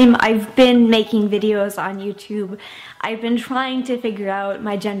time I've been making videos on YouTube, I've been trying to figure out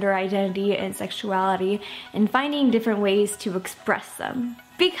my gender identity and sexuality and finding different ways to express them.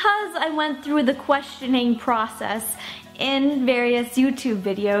 Because I went through the questioning process in various YouTube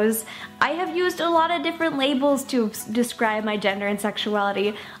videos, I have used a lot of different labels to describe my gender and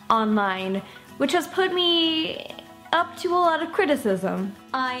sexuality online, which has put me up to a lot of criticism.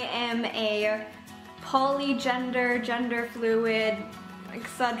 I am a polygender, gender fluid,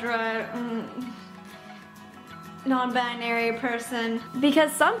 etc. non-binary person.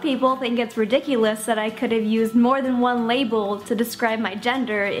 Because some people think it's ridiculous that I could have used more than one label to describe my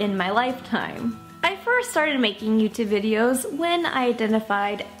gender in my lifetime. I first started making YouTube videos when I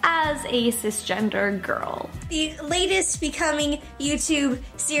identified as a cisgender girl. The latest Becoming YouTube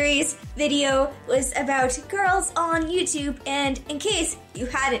series video was about girls on YouTube, and in case you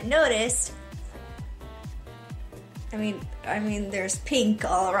hadn't noticed, I mean, there's pink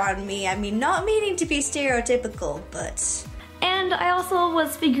all around me. Not meaning to be stereotypical, but... And I also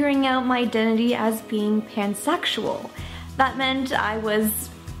was figuring out my identity as being pansexual. That meant I was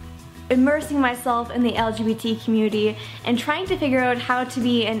immersing myself in the LGBT community and trying to figure out how to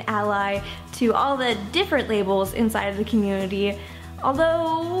be an ally to all the different labels inside of the community.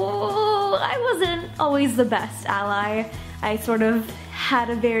 Although I wasn't always the best ally. I sort of had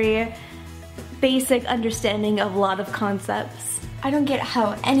a very basic understanding of a lot of concepts. I don't get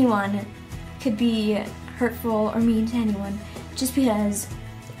how anyone could be hurtful or mean to anyone just because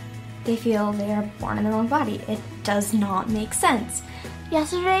they feel they are born in the wrong body. It does not make sense.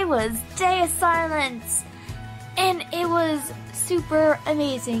 Yesterday was Day of Silence, and it was super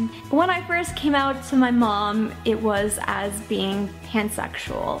amazing. When I first came out to my mom, it was as being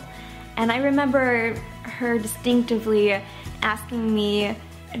pansexual. And I remember her distinctively asking me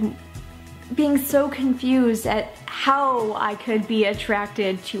and being so confused at how I could be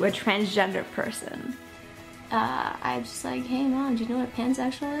attracted to a transgender person. I was just like, hey mom, do you know what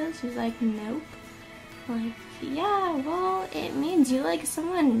pansexual is? She's like, nope. I'm like, yeah, well, it means you like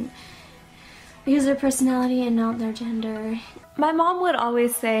someone because of their personality and not their gender. My mom would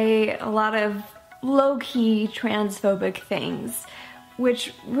always say a lot of low-key transphobic things,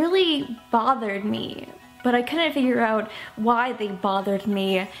 which really bothered me. But I couldn't figure out why they bothered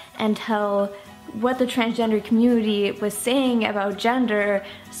me until what the transgender community was saying about gender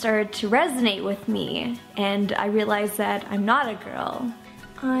started to resonate with me, and I realized that I'm not a girl.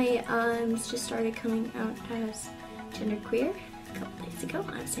 I just started coming out as genderqueer a couple days ago.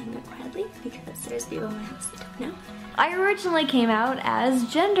 I'm saying that quietly because there's people in my house that don't know. I originally came out as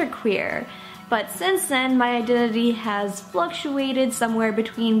genderqueer, but since then my identity has fluctuated somewhere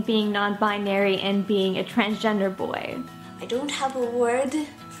between being non-binary and being a transgender boy. I don't have a word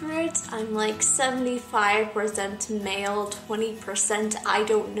for it. I'm like 75% male, 20% I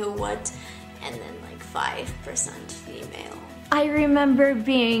don't know what, and then like 5% female. I remember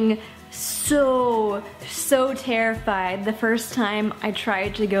being so terrified the first time I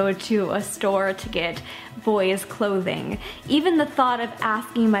tried to go to a store to get boys' clothing. Even the thought of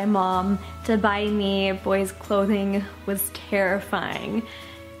asking my mom to buy me boys' clothing was terrifying.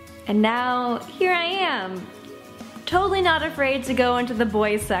 And now, here I am. Totally not afraid to go into the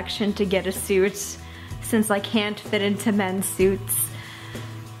boys section to get a suit, since I can't fit into men's suits.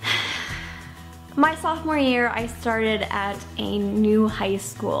 My sophomore year, I started at a new high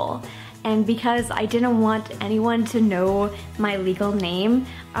school, and because I didn't want anyone to know my legal name,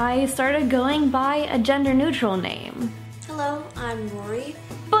 I started going by a gender-neutral name. Hello, I'm Rory.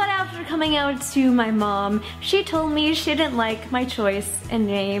 But after coming out to my mom, she told me she didn't like my choice in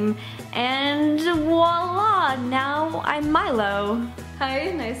name, and voila, now I'm Milo. Hi,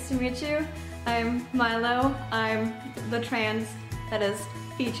 nice to meet you. I'm Milo. I'm the trans that is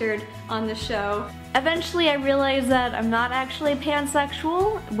featured on the show. Eventually I realized that I'm not actually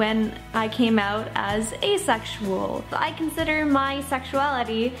pansexual when I came out as asexual. I consider my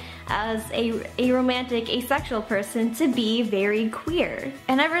sexuality as a romantic asexual person to be very queer.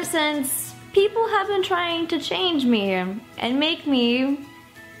 And ever since, people have been trying to change me and make me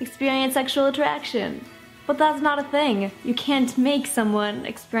experience sexual attraction. But that's not a thing. You can't make someone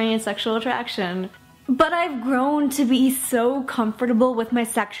experience sexual attraction. But I've grown to be so comfortable with my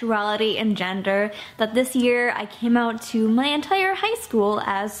sexuality and gender that this year I came out to my entire high school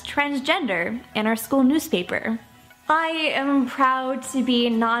as transgender in our school newspaper. I am proud to be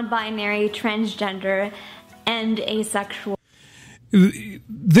non-binary, transgender, and asexual.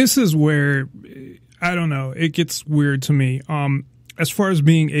 This is where, I don't know, it gets weird to me. As far as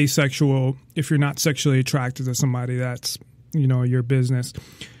being asexual, if you're not sexually attracted to somebody, that's, you know, your business.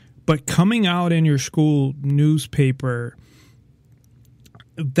 But coming out in your school newspaper,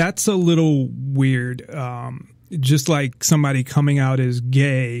 that's a little weird. Just like somebody coming out as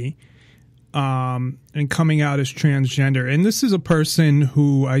gay and coming out as transgender. And this is a person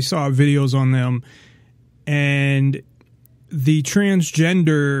who I saw videos on them, and the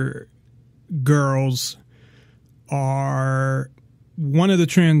transgender girls are one of the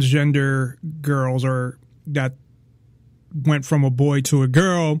transgender girls or that went from a boy to a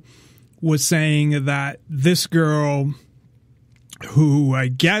girl was saying that this girl, who I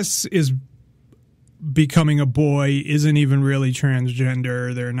guess is becoming a boy, isn't even really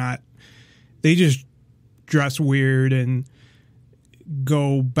transgender. They just dress weird and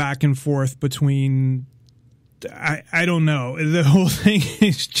go back and forth between, I don't know. The whole thing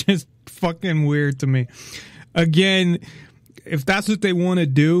is just fucking weird to me. Again, if that's what they want to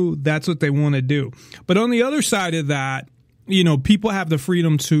do, that's what they want to do. But on the other side of that, you know, people have the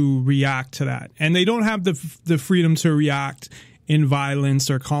freedom to react to that. And they don't have the freedom to react in violence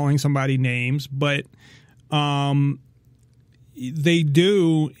or calling somebody names, but they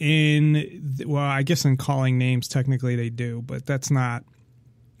do well, I guess in calling names, technically they do, but that's not,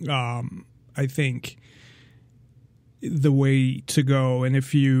 I think, the way to go. And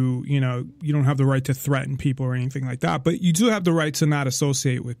if you don't have the right to threaten people or anything like that, but you do have the right to not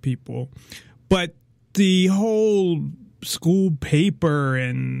associate with people. But the whole school paper,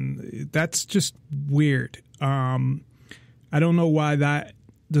 and that's just weird. I don't know why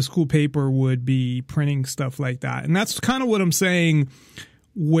the school paper would be printing stuff like that. And that's kind of what I'm saying,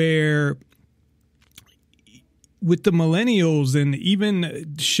 where with the millennials and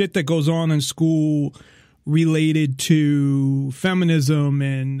even shit that goes on in school related to feminism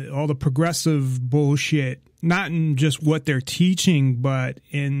and all the progressive bullshit, not in just what they're teaching, but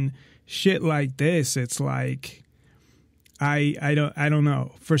in shit like this, it's like, I don't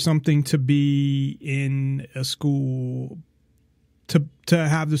know, for something to be in a school, to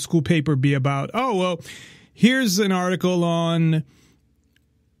have the school paper be about, oh, well, here's an article on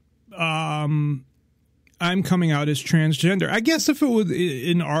I'm coming out as transgender. I guess if it was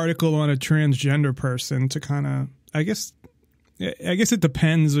an article on a transgender person, to kind of, I guess it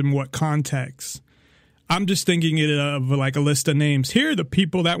depends in what context. I'm just thinking it of like a list of names. Here are the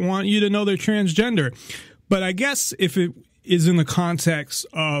people that want you to know they're transgender. But I guess if it is in the context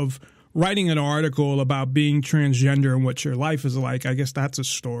of writing an article about being transgender and what your life is like, I guess that's a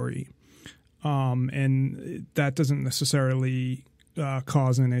story. And that doesn't necessarily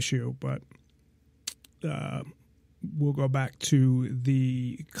cause an issue. But we'll go back to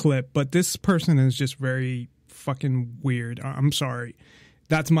the clip. But this person is just very fucking weird. I'm sorry.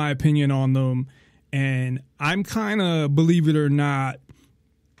 That's my opinion on them. And I'm kind of, believe it or not,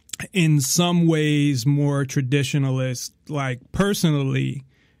 in some ways more traditionalist, like personally,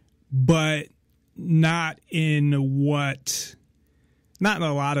 but not in a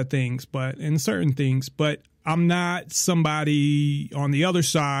lot of things, but in certain things. But I'm not somebody on the other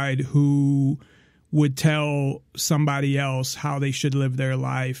side who would tell somebody else how they should live their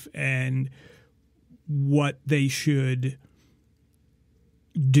life and what they should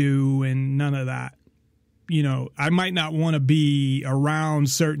do and none of that. You know, I might not want to be around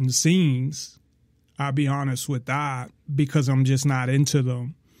certain scenes. I'll be honest with that, because I'm just not into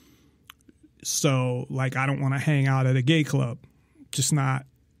them. So, like, I don't want to hang out at a gay club. Just not,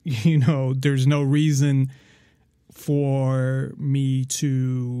 you know, there's no reason for me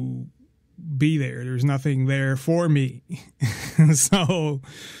to be there. There's nothing there for me. So,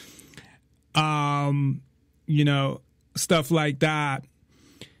 you know, stuff like that.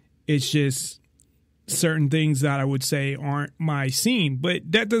 It's just certain things that I would say aren't my scene, but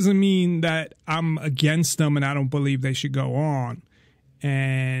that doesn't mean that I'm against them and I don't believe they should go on.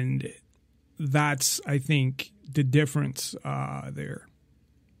 And that's, I think, the difference there.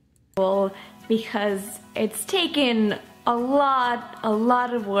 Well, because it's taken a lot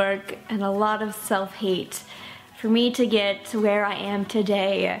of work and a lot of self-hate for me to get to where I am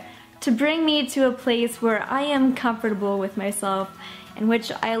today, to bring me to a place where I am comfortable with myself, in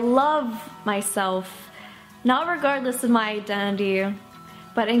which I love myself, not regardless of my identity,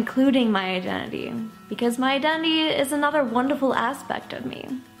 but including my identity, because my identity is another wonderful aspect of me.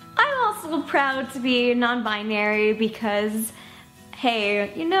 I'm also proud to be non-binary because,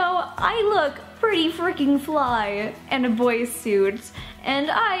 hey, you know, I look pretty freaking fly in a boy's suit,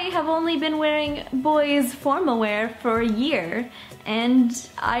 and I have only been wearing boys' formal wear for a year, and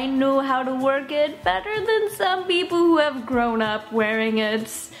I know how to work it better than some people who have grown up wearing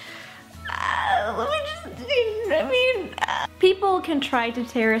it. People can try to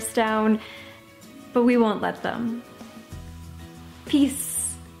tear us down, but we won't let them.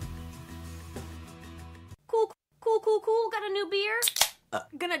 Peace. Cool. Got a new beer?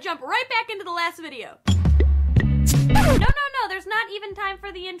 Gonna jump right back into the last video. No, there's not even time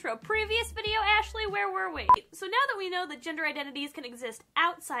for the intro. Previous video, Ashley, where were we? So now that we know that gender identities can exist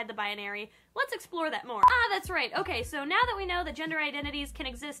outside the binary, let's explore that more. Ah, that's right. Okay, so now that we know that gender identities can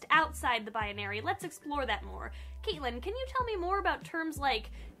exist outside the binary, let's explore that more. Caitlin, can you tell me more about terms like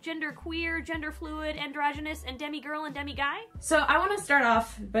gender queer, gender fluid, androgynous, and demi-girl and demi-guy? So I want to start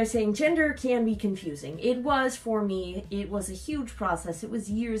off by saying gender can be confusing. It was for me. It was a huge process. It was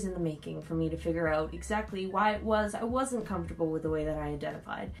years in the making for me to figure out exactly why I wasn't comfortable with the way that I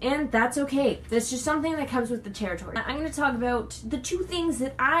identified. And that's okay. That's just something that comes with the territory. I'm going to talk about the two things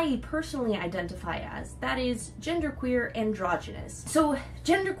that I personally identify as. That is genderqueer, androgynous. So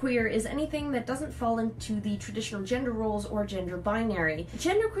genderqueer is anything that doesn't fall into the traditional gender roles or gender binary.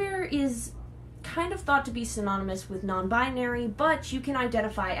 Genderqueer is kind of thought to be synonymous with non-binary, but you can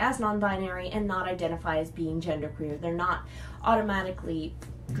identify as non-binary and not identify as being genderqueer. They're not automatically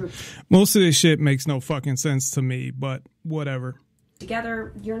grouped. Most of this shit makes no fucking sense to me, but whatever.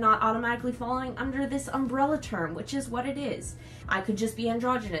 Together, you're not automatically falling under this umbrella term, which is what it is. I could just be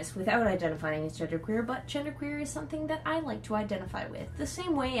androgynous without identifying as genderqueer, but genderqueer is something that I like to identify with. The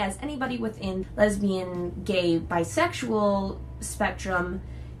same way as anybody within lesbian, gay, bisexual spectrum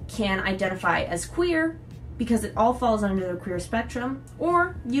can identify as queer, because it all falls under the queer spectrum,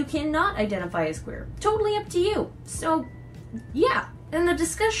 or you cannot identify as queer. Totally up to you. So, yeah. And the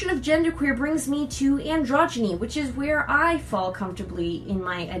discussion of genderqueer brings me to androgyny, which is where I fall comfortably in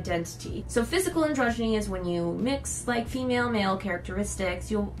my identity. So physical androgyny is when you mix like female-male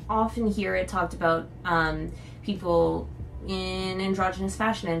characteristics. You'll often hear it talked about people in androgynous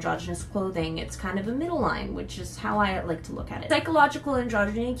fashion, androgynous clothing. It's kind of a middle line, which is how I like to look at it. Psychological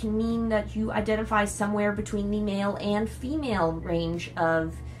androgyny can mean that you identify somewhere between the male and female range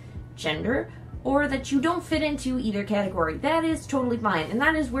of gender, or that you don't fit into either category. That is totally fine, and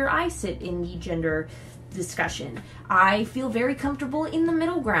that is where I sit in the gender discussion. I feel very comfortable in the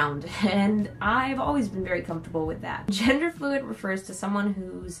middle ground, and I've always been very comfortable with that. Gender fluid refers to someone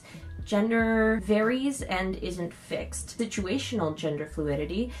whose gender varies and isn't fixed. Situational gender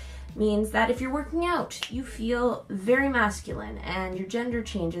fluidity means that if you're working out, you feel very masculine, and your gender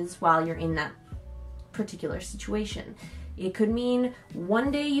changes while you're in that particular situation. It could mean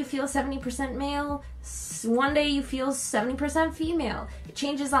one day you feel 70% male, one day you feel 70% female. It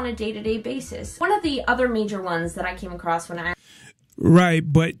changes on a day-to-day basis. One of the other major ones that I came across when I... Right,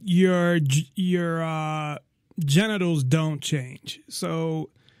 but your genitals don't change. So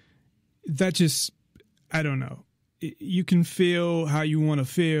that just, I don't know. You can feel how you want to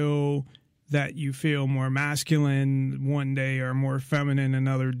feel, that you feel more masculine one day or more feminine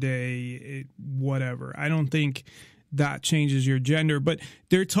another day, whatever. I don't think that changes your gender, but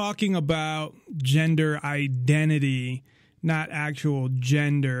they're talking about gender identity, not actual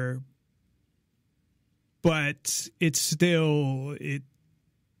gender. But it's still,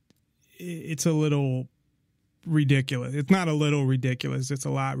 it's a little ridiculous. It's not a little ridiculous. It's a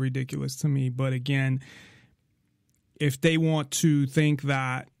lot ridiculous to me. But again, if they want to think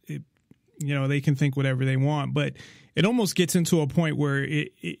that, they can think whatever they want. But it almost gets into a point where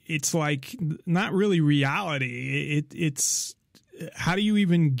it's like not really reality. It's how do you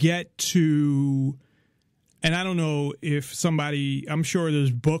even get to, and I don't know if somebody, I'm sure there's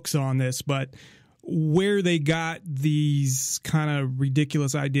books on this, but where they got these kind of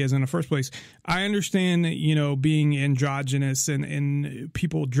ridiculous ideas in the first place. I understand, being androgynous and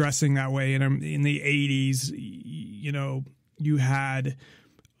people dressing that way. And in the 80s, you had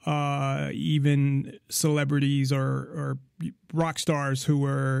even celebrities or rock stars who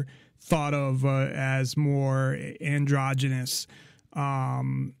were thought of as more androgynous.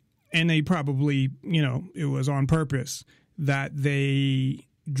 And they probably, it was on purpose that they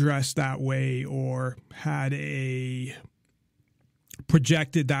dressed that way or had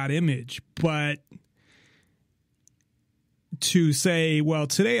projected that image. But to say, well,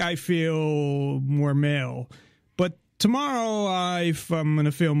 today I feel more male, but tomorrow I'm going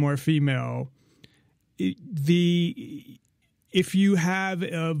to feel more female. If you have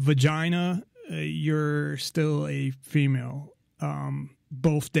a vagina, you're still a female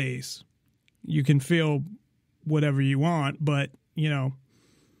both days. You can feel whatever you want, but,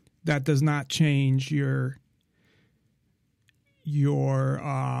 that does not change your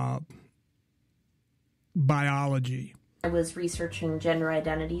biology. I was researching gender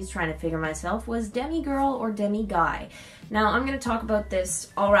identities, trying to figure myself, was demi-girl or demi-guy? Now, I'm going to talk about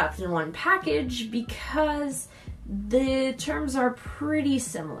this all wrapped in one package because the terms are pretty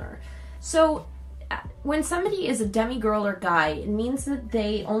similar. So, when somebody is a demi-girl or guy, it means that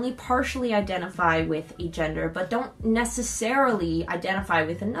they only partially identify with a gender, but don't necessarily identify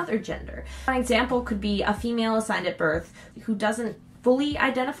with another gender. An example could be a female assigned at birth who doesn't fully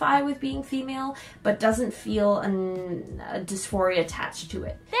identify with being female, but doesn't feel a dysphoria attached to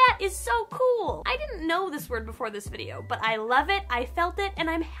it. That is so cool! I didn't know this word before this video, but I love it, I felt it, and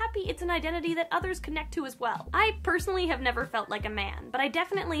I'm happy it's an identity that others connect to as well. I personally have never felt like a man, but I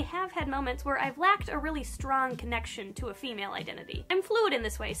definitely have had moments where I've lacked a really strong connection to a female identity. I'm fluid in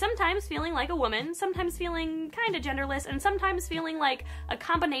this way, sometimes feeling like a woman, sometimes feeling kinda genderless, and sometimes feeling like a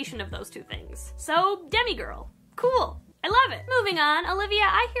combination of those two things. So, demigirl. Cool. I love it. Moving on, Olivia,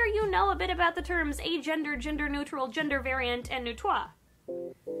 I hear you know a bit about the terms agender, gender neutral, gender variant, and neutrois.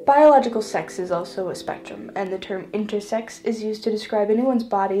 Biological sex is also a spectrum, and the term intersex is used to describe anyone's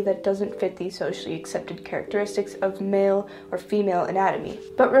body that doesn't fit the socially accepted characteristics of male or female anatomy.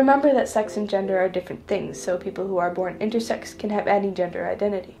 But remember that sex and gender are different things, so people who are born intersex can have any gender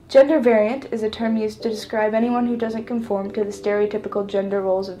identity. Gender variant is a term used to describe anyone who doesn't conform to the stereotypical gender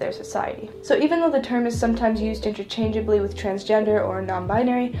roles of their society. So even though the term is sometimes used interchangeably with transgender or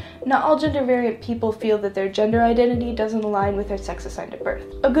non-binary, not all gender variant people feel that their gender identity doesn't align with their sex assigned at birth.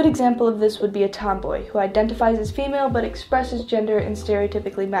 A good example of this would be a tomboy, who identifies as female but expresses gender in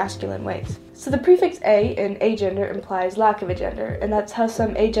stereotypically masculine ways. So the prefix a in agender implies lack of a gender, and that's how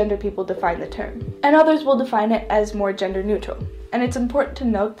some agender people define the term. And others will define it as more gender neutral. And it's important to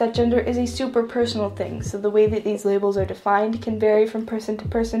note that gender is a super personal thing, so the way that these labels are defined can vary from person to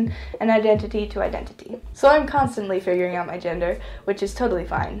person and identity to identity. So I'm constantly figuring out my gender, which is totally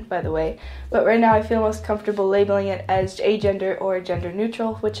fine, by the way, but right now I feel most comfortable labeling it as agender or gender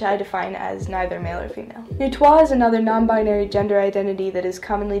neutral, which I define as neither male or female. Neutrois is another non-binary gender identity that is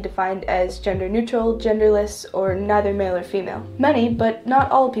commonly defined as gender neutral, genderless, or neither male or female. Many, but not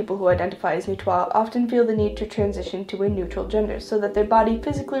all people who identify as neutrois often feel the need to transition to a neutral gender, so that their body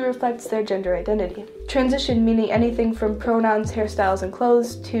physically reflects their gender identity. Transition meaning anything from pronouns, hairstyles, and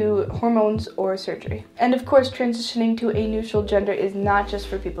clothes to hormones or surgery. And of course, transitioning to a neutral gender is not just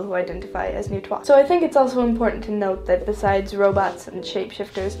for people who identify as neutrois. So I think it's also important to note that besides robots and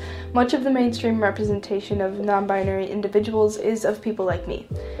shapeshifters, much of the mainstream representation of non-binary individuals is of people like me.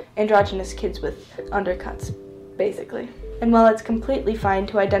 Androgynous kids with undercuts, basically. And while it's completely fine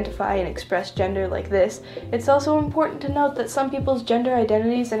to identify and express gender like this, it's also important to note that some people's gender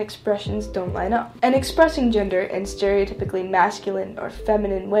identities and expressions don't line up. And expressing gender in stereotypically masculine or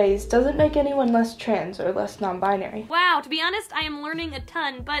feminine ways doesn't make anyone less trans or less non-binary. Wow, to be honest, I am learning a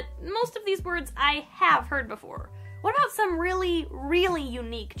ton, but most of these words I have heard before. What about some really, really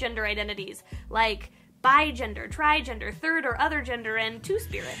unique gender identities, like bigender, trigender, third or other gender, and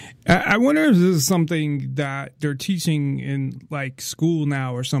two-spirit? I wonder if this is something that they're teaching in, like, school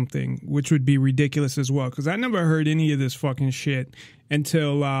now or something, which would be ridiculous as well, because I never heard any of this fucking shit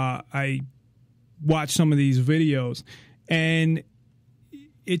until I watched some of these videos. And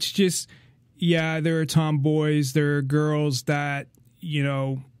it's just, yeah, there are tomboys, there are girls that, you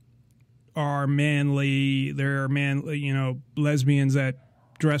know, are manly, there are manly, you know, lesbians that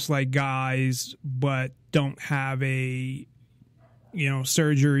dress like guys but don't have a, you know,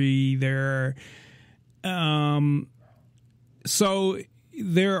 surgery there. So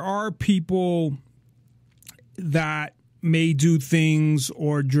there are people that may do things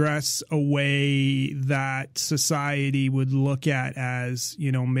or dress a way that society would look at as,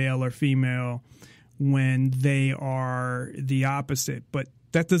 you know, male or female when they are the opposite. But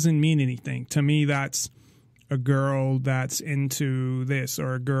that doesn't mean anything. To me, that's a girl that's into this,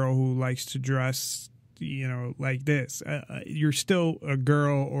 or a girl who likes to dress, you know, like this. You're still a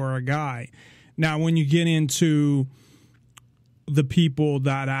girl or a guy. Now, when you get into the people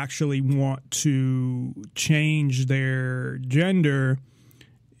that actually want to change their gender,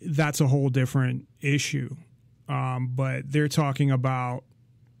 that's a whole different issue. But they're talking about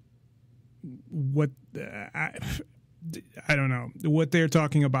what I don't know. What they're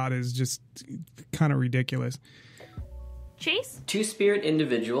talking about is just kind of ridiculous. Chase? Two-spirit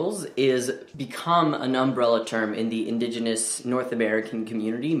individuals is become an umbrella term in the indigenous North American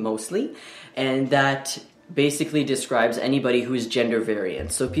community mostly, and that basically describes anybody who is gender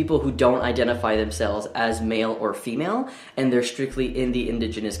variant. So people who don't identify themselves as male or female, and they're strictly in the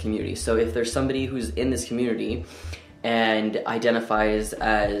indigenous community. So if there's somebody who's in this community and identifies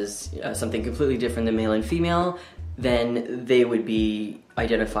as something completely different than male and female, then they would be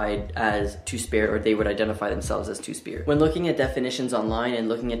identified as two-spirit, or they would identify themselves as two-spirit. When looking at definitions online and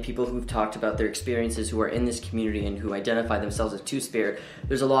looking at people who've talked about their experiences who are in this community and who identify themselves as two-spirit,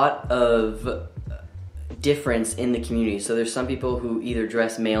 there's a lot of difference in the community. So there's some people who either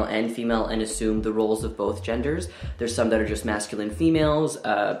dress male and female and assume the roles of both genders. There's some that are just masculine females,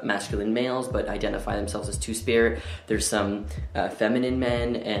 masculine males, but identify themselves as two-spirit. There's some feminine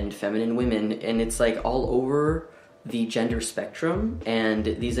men and feminine women, and it's like all over the gender spectrum, and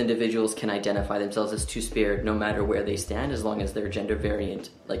these individuals can identify themselves as two-spirit no matter where they stand, as long as they're gender variant,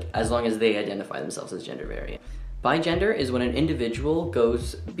 like as long as they identify themselves as gender variant. Bigender is when an individual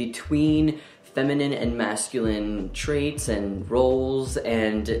goes between feminine and masculine traits and roles,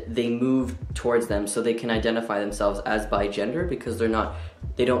 and they move towards them, so they can identify themselves as bigender because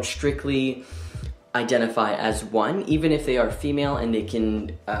they don't strictly identify as one, even if they are female and they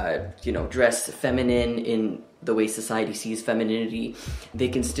can dress feminine in the way society sees femininity. They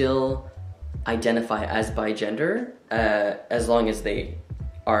can still identify as bigender as long as they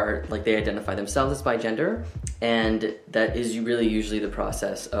are, like, they identify themselves as bigender, and that is really usually the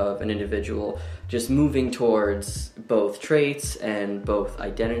process of an individual just moving towards both traits and both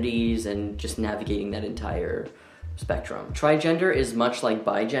identities and just navigating that entire spectrum. Trigender is much like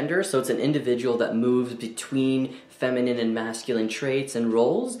bigender, so it's an individual that moves between feminine and masculine traits and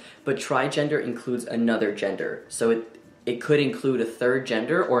roles, but trigender includes another gender. So it could include a third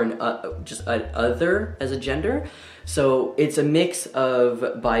gender or just an other as a gender. So it's a mix of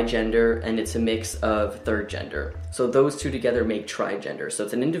bigender and it's a mix of third gender. So those two together make trigender. So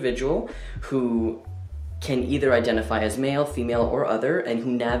it's an individual who can either identify as male, female, or other, and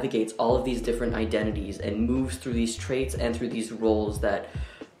who navigates all of these different identities and moves through these traits and through these roles that,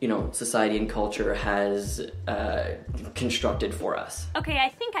 you know, society and culture has constructed for us. Okay, I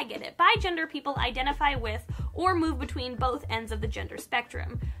think I get it. Bigender people identify with or move between both ends of the gender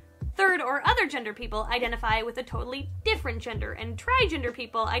spectrum. Third or other gender people identify with a totally different gender, and trigender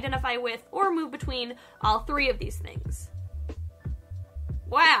people identify with or move between all three of these things.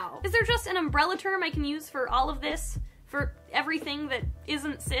 Wow. Is there just an umbrella term I can use for all of this? For everything that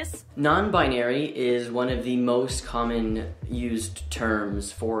isn't cis? Non-binary is one of the most common used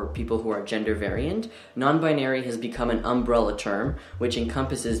terms for people who are gender variant. Non-binary has become an umbrella term which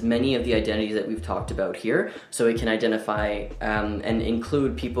encompasses many of the identities that we've talked about here. So it can identify and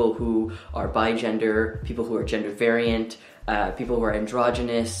include people who are bigender, people who are gender variant, people who are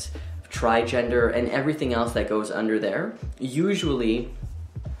androgynous, trigender, and everything else that goes under there. Usually,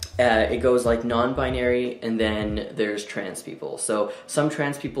 It goes like non-binary, and then there's trans people. So some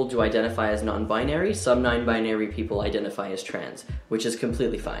trans people do identify as non-binary, some non-binary people identify as trans, which is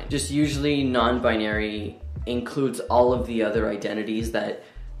completely fine. Just usually non-binary includes all of the other identities that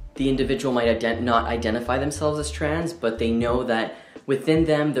the individual might not identify themselves as trans, but they know that within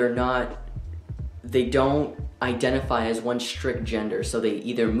them they don't identify as one strict gender. So they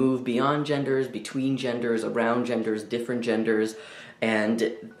either move beyond genders, between genders, around genders, different genders,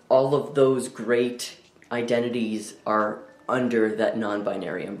 and all of those great identities are under that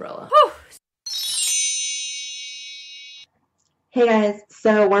non-binary umbrella. Whew. Hey guys,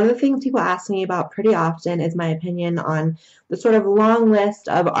 so one of the things people ask me about pretty often is my opinion on the sort of long list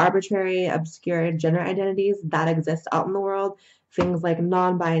of arbitrary, obscure gender identities that exist out in the world. Things like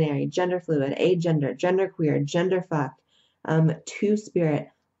non-binary, gender fluid, agender, genderqueer, genderfuck, two-spirit.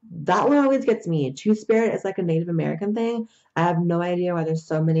 That one always gets me. Two-spirit is like a Native American thing. I have no idea why there's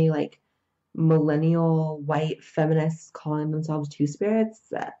so many like millennial white feminists calling themselves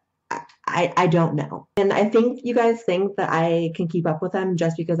two-spirits. I don't know. And I think you guys think that I can keep up with them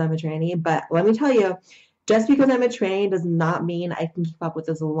just because I'm a tranny, but let me tell you, just because I'm a tranny does not mean I can keep up with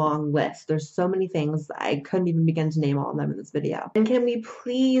this long list. There's so many things I couldn't even begin to name all of them in this video. And can we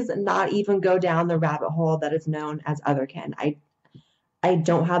please not even go down the rabbit hole that is known as otherkin? I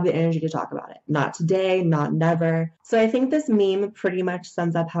don't have the energy to talk about it. Not today, not never. So I think this meme pretty much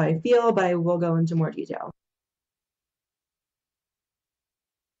sums up how I feel, but I will go into more detail.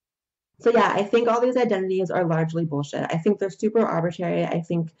 So yeah, I think all these identities are largely bullshit. I think they're super arbitrary. I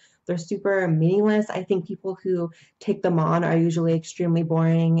think they're super meaningless. I think people who take them on are usually extremely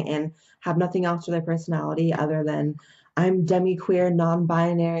boring and have nothing else to their personality other than I'm demi-queer,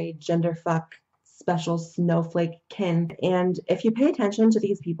 non-binary, genderfuck, special snowflake kin. And if you pay attention to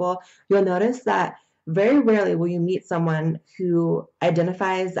these people, you'll notice that very rarely will you meet someone who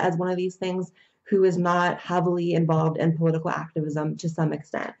identifies as one of these things who is not heavily involved in political activism to some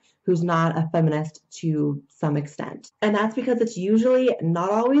extent, who's not a feminist to some extent. And that's because it's usually,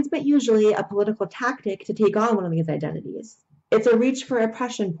 not always, but usually a political tactic to take on one of these identities. It's a reach for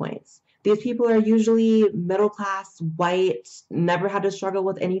oppression points. These people are usually middle class, white, never had to struggle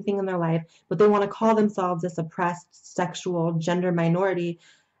with anything in their life, but they want to call themselves this oppressed sexual gender minority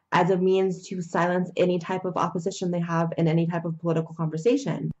as a means to silence any type of opposition they have in any type of political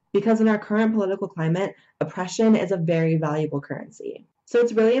conversation. Because in our current political climate, oppression is a very valuable currency. So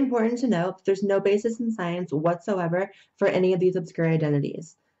it's really important to note that there's no basis in science whatsoever for any of these obscure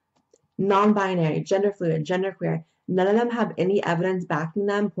identities. Non-binary, gender fluid, genderqueer, none of them have any evidence backing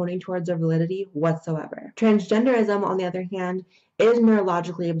them pointing towards their validity whatsoever. Transgenderism, on the other hand, is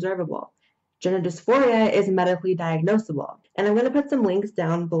neurologically observable. Gender dysphoria is medically diagnosable. And I'm going to put some links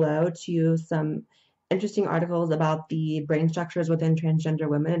down below to some interesting articles about the brain structures within transgender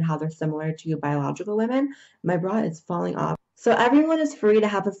women and how they're similar to biological women. My bra is falling off. So everyone is free to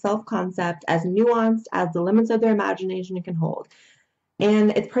have a self-concept as nuanced as the limits of their imagination can hold.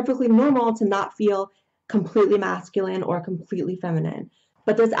 And it's perfectly normal to not feel completely masculine or completely feminine.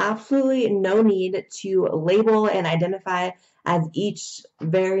 But there's absolutely no need to label and identify as each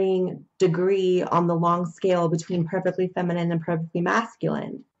varying degree on the long scale between perfectly feminine and perfectly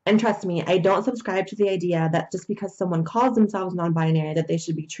masculine. And trust me, I don't subscribe to the idea that just because someone calls themselves non-binary that they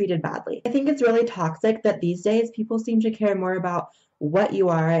should be treated badly. I think it's really toxic that these days people seem to care more about what you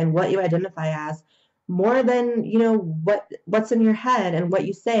are and what you identify as more than, what's in your head and what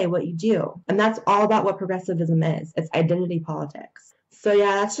you say, what you do. And that's all about what progressivism is. It's identity politics. So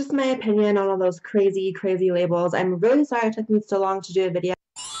yeah, that's just my opinion on all those crazy, crazy labels. I'm really sorry it took me so long to do a video.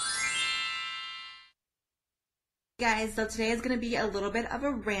 Guys, so today is going to be a little bit of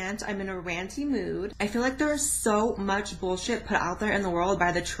a rant. I'm in a ranty mood. I feel like there's so much bullshit put out there in the world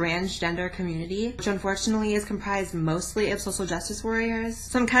by the transgender community, which unfortunately is comprised mostly of social justice warriors.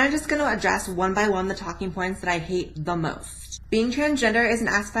 So I'm kind of just going to address one by one the talking points that I hate the most. Being transgender is an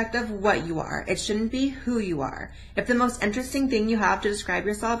aspect of what you are. It shouldn't be who you are. If the most interesting thing you have to describe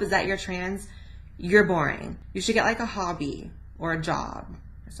yourself is that you're trans, you're boring. You should get like a hobby or a job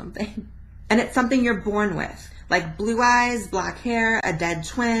or something. And it's something you're born with. Like blue eyes, black hair, a dead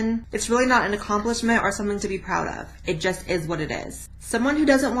twin. It's really not an accomplishment or something to be proud of. It just is what it is. Someone who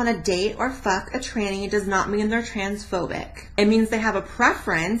doesn't want to date or fuck a tranny does not mean they're transphobic. It means they have a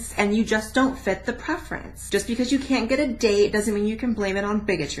preference and you just don't fit the preference. Just because you can't get a date doesn't mean you can blame it on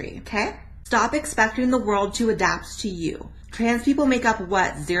bigotry, okay? Stop expecting the world to adapt to you. Trans people make up,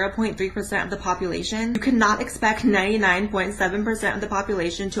 what, 0.3% of the population? You cannot expect 99.7% of the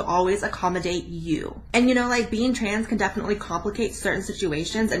population to always accommodate you. And being trans can definitely complicate certain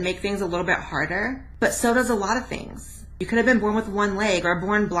situations and make things a little bit harder, but so does a lot of things. You could have been born with one leg or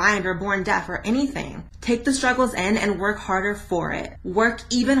born blind or born deaf or anything. Take the struggles in and work harder for it. Work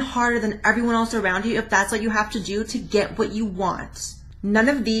even harder than everyone else around you if that's what you have to do to get what you want. None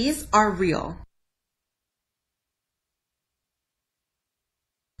of these are real.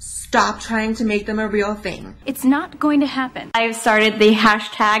 Stop trying to make them a real thing. It's not going to happen. I've started the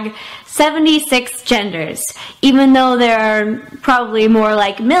hashtag 76 genders, even though there are probably more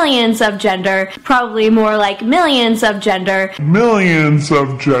like millions of gender, probably more like millions of gender. Millions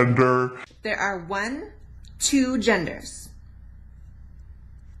of gender. There are 2 genders.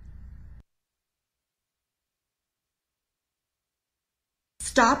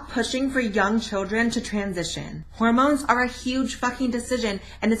 Stop pushing for young children to transition. Hormones are a huge fucking decision,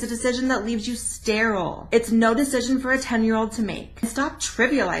 and it's a decision that leaves you sterile. It's no decision for a 10-year-old to make. Stop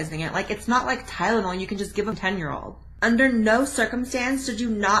trivializing it like it's not like Tylenol you can just give a 10-year-old. Under no circumstance should you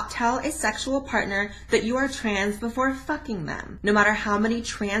not tell a sexual partner that you are trans before fucking them, no matter how many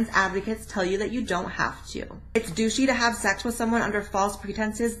trans advocates tell you that you don't have to. It's douchey to have sex with someone under false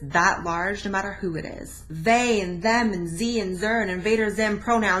pretenses that large, no matter who it is. They and them and Z and Zer and invader Zim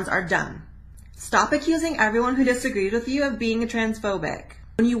pronouns are dumb. Stop accusing everyone who disagrees with you of being transphobic.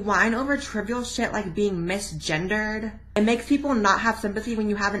 When you whine over trivial shit like being misgendered, it makes people not have sympathy when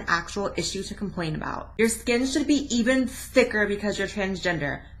you have an actual issue to complain about. Your skin should be even thicker because you're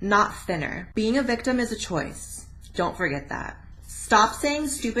transgender, not thinner. Being a victim is a choice. Don't forget that. Stop saying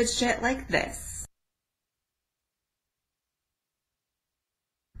stupid shit like this.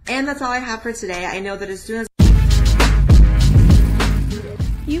 And that's all I have for today. I know that as soon as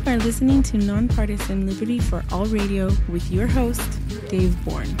you are listening to Nonpartisan Liberty for All Radio with your host, Dave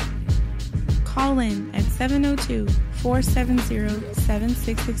Bourne. Call in at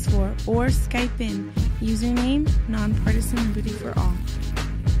 702-470-7664 or Skype in, username Nonpartisan Liberty for All.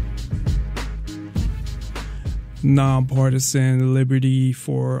 Nonpartisan Liberty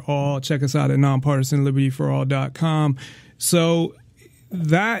for All. Check us out at nonpartisanlibertyforall.com. So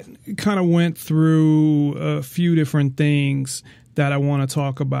that kind of went through a few different things that I want to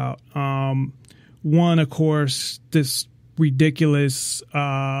talk about. One, of course, this ridiculous,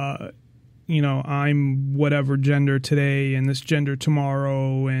 I'm whatever gender today and this gender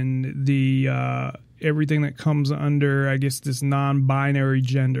tomorrow, and the everything that comes under, I guess, this non-binary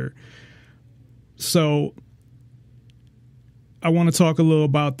gender. So I want to talk a little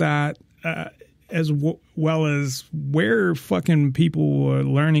about that, as well as where fucking people are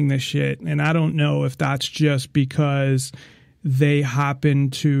learning this shit. And I don't know if that's just because they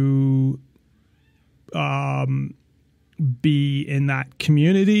happen to be in that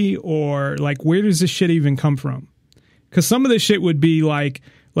community, or like, where does this shit even come from? Because some of this shit would be like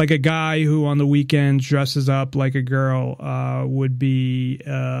a guy who on the weekends dresses up like a girl would be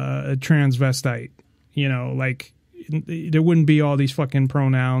a transvestite. Like there wouldn't be all these fucking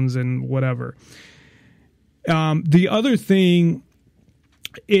pronouns and whatever. The other thing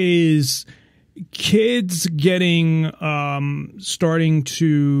is kids starting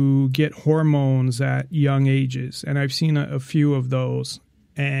to get hormones at young ages. And I've seen a few of those.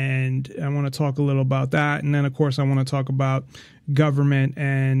 And I want to talk a little about that. And then, of course, I want to talk about government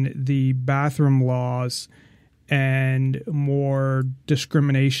and the bathroom laws and more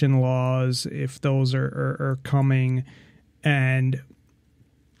discrimination laws, if those are coming, and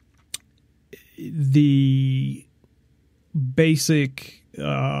the basic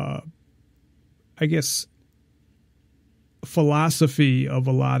I guess, philosophy of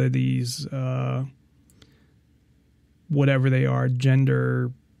a lot of these, whatever they are,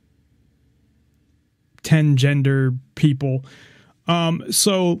 10 gender people.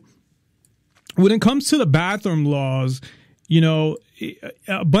 So when it comes to the bathroom laws,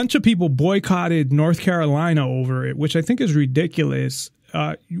 a bunch of people boycotted North Carolina over it, which I think is ridiculous.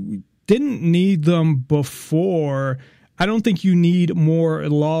 You didn't need them before. I don't think you need more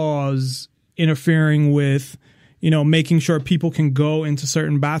laws interfering with, making sure people can go into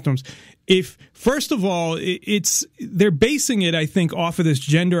certain bathrooms. If, first of all, they're basing it, I think, off of this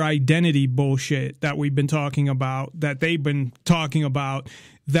gender identity bullshit that we've been talking about, that they've been talking about,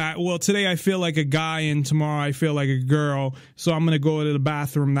 that, well, today I feel like a guy and tomorrow I feel like a girl, so I'm going to go to the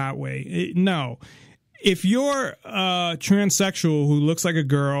bathroom that way. No. If you're a transsexual who looks like a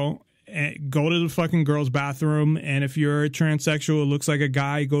girl, go to the fucking girl's bathroom. And if you're a transsexual who looks like a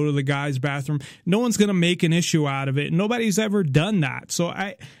guy, go to the guy's bathroom. No one's going to make an issue out of it. Nobody's ever done that. So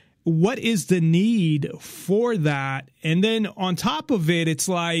what is the need for that? And then on top of it, it's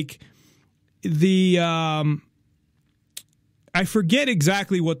like I forget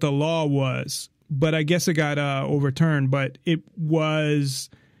exactly what the law was, but I guess it got overturned. But it was,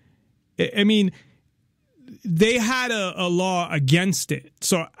 they had a law against it.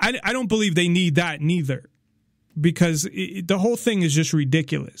 So I don't believe they need that neither, because the whole thing is just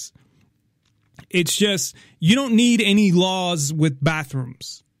ridiculous. It's just, you don't need any laws with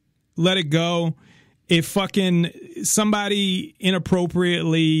bathrooms. Let it go. If fucking somebody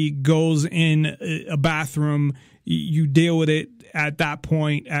inappropriately goes in a bathroom, you deal with it at that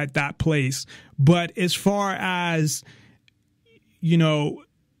point, at that place. But as far as, you know,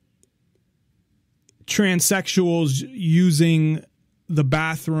 transsexuals using the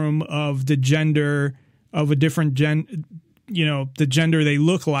bathroom of the gender of a different the gender they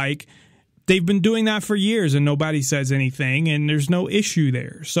look like, they've been doing that for years and nobody says anything, and there's no issue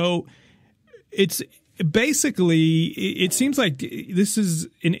there. So it's basically, it seems like this is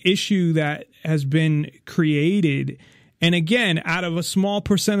an issue that has been created, and again, out of a small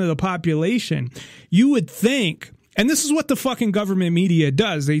percent of the population. You would think, and this is what the fucking government media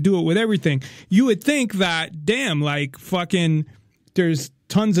does, they do it with everything. You would think that, damn, like fucking there's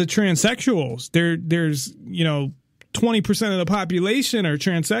tons of transsexuals. There's, you know, 20% of the population are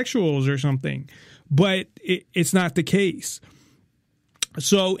transsexuals or something, but it's not the case.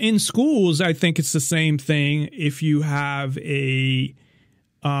 So in schools, I think it's the same thing. If you have a,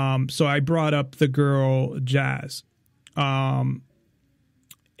 so I brought up the girl Jazz, and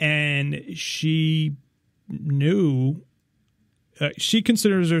she knew, she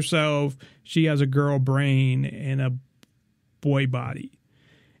considers herself, she has a girl brain and a boy body,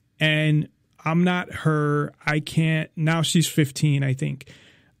 and I'm not her. I can't, now she's 15, I think.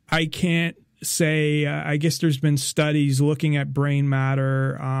 I can't say, I guess there's been studies looking at brain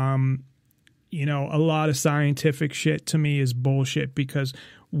matter. You know, a lot of scientific shit to me is bullshit, because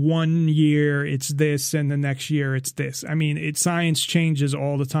one year it's this and the next year it's this. I mean, science changes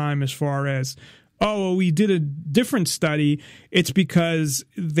all the time as far as, oh, we did a different study. It's because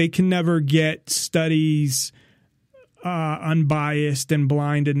they can never get studies unbiased and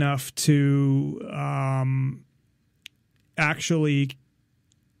blind enough to actually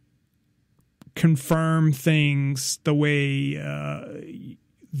confirm things the way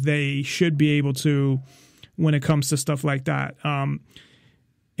they should be able to when it comes to stuff like that.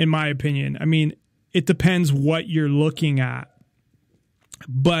 In my opinion, I mean, it depends what you're looking at.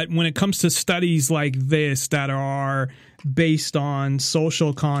 But when it comes to studies like this that are based on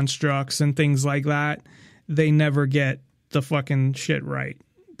social constructs and things like that, they never get the fucking shit right.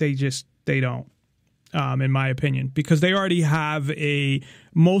 They don't, in my opinion, because they already have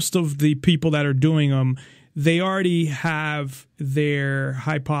most of the people that are doing them, they already have their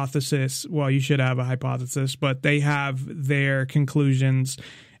hypothesis. Well, you should have a hypothesis, but they have their conclusions,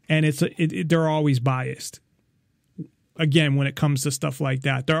 and they're always biased. Again, when it comes to stuff like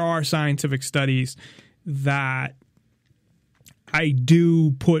that, there are scientific studies that I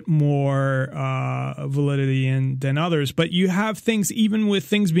do put more validity in than others, but you have things, even with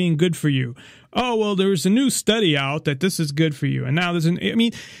things being good for you. Oh, well, there's a new study out that this is good for you. And now I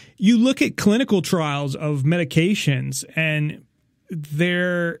mean, you look at clinical trials of medications, and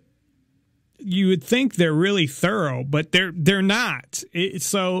you would think they're really thorough, but they're not.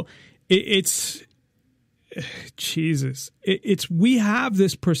 Jesus. We have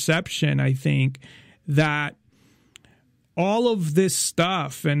this perception, I think, that all of this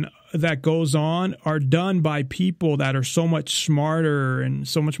stuff and that goes on are done by people that are so much smarter and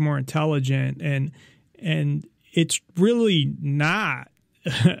so much more intelligent, and it's really not.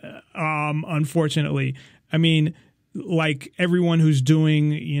 Unfortunately, I mean, like everyone who's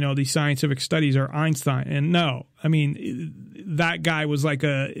doing, you know, these scientific studies are Einstein, and no, I mean, that guy was like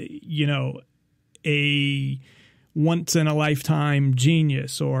a once in a lifetime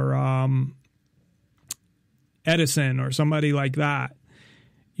genius, or Edison or somebody like that,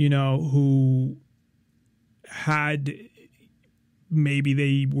 you know, who had, maybe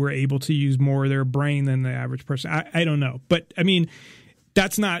they were able to use more of their brain than the average person. I don't know. But I mean,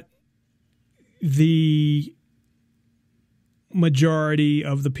 that's not the majority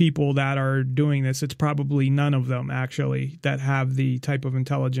of the people that are doing this. It's probably none of them, actually, that have the type of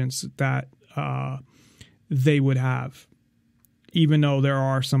intelligence that they would have, even though there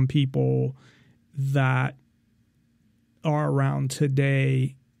are some people that are around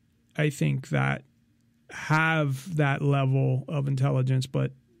today, I think, that have that level of intelligence,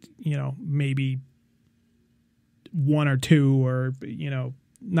 but, you know, maybe one or two, or, you know,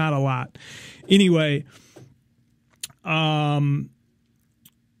 not a lot. Anyway,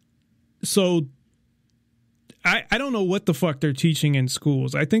 so I don't know what the fuck they're teaching in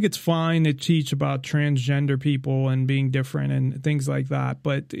schools. I think it's fine to teach about transgender people and being different and things like that.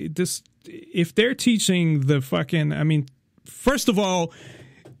 But if they're teaching the fucking, I mean, first of all,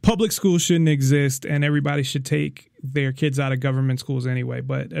 public schools shouldn't exist and everybody should take their kids out of government schools anyway.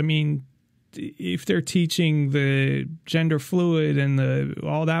 But I mean, if they're teaching the gender fluid and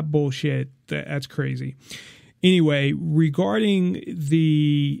all that bullshit, that's crazy. Anyway, regarding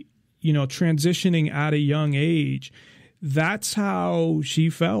the, transitioning at a young age, that's how she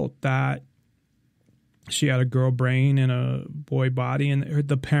felt, that she had a girl brain and a boy body, and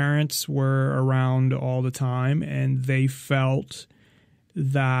the parents were around all the time, and they felt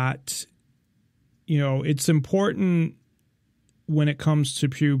that, it's important when it comes to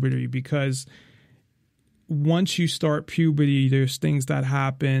puberty, because once you start puberty, there's things that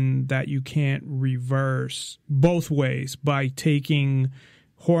happen that you can't reverse both ways, by taking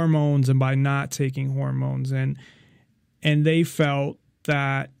hormones and by not taking hormones. And they felt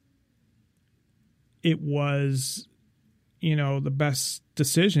that it was, the best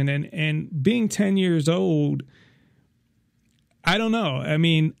decision. And being 10 years old, I don't know. I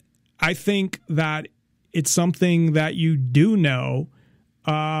mean, I think that it's something that you do know.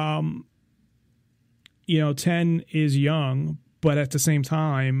 10 is young, but at the same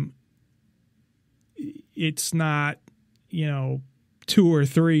time, it's not, 2 or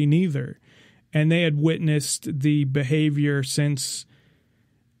 3 neither. And they had witnessed the behavior since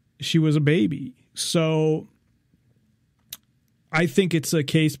she was a baby. So I think it's a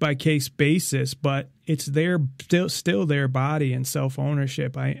case-by-case basis, but it's still their body and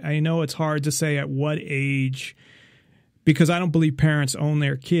self-ownership. I know it's hard to say at what age, because I don't believe parents own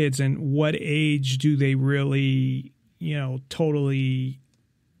their kids, and what age do they really, totally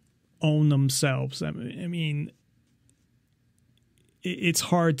own themselves? I mean, it's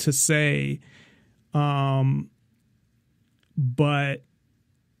hard to say, but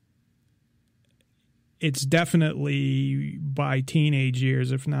it's definitely by teenage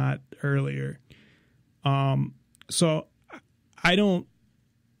years, if not earlier. So I don't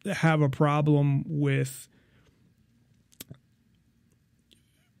have a problem with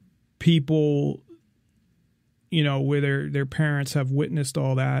people, where their parents have witnessed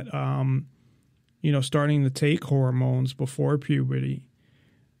all that, starting to take hormones before puberty.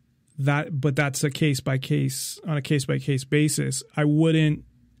 But that's on a case by case basis. I wouldn't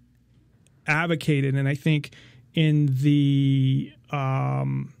advocate it, and I think in the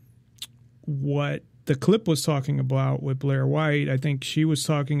what the clip was talking about with Blair White, I think she was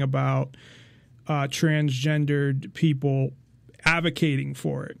talking about transgendered people advocating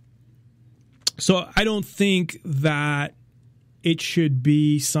for it. So I don't think that it should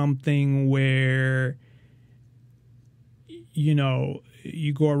be something where,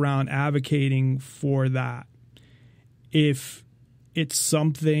 you go around advocating for that. If it's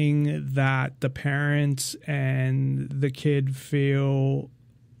something that the parents and the kid feel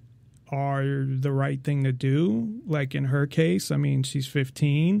are the right thing to do, like in her case, I mean, she's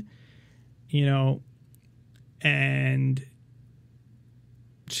 15, and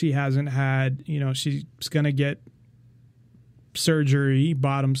she hasn't had, she's going to get surgery,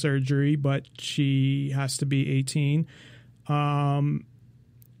 bottom surgery, but she has to be 18.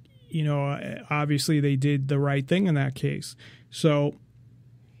 Obviously they did the right thing in that case. So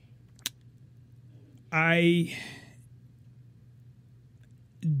I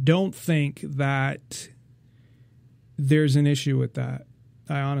don't think that there's an issue with that.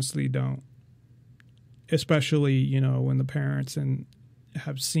 I honestly don't. Especially, when the parents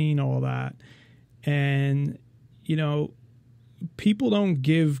have seen all that. And, people don't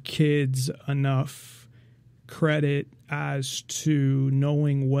give kids enough credit as to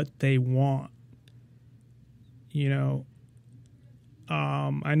knowing what they want.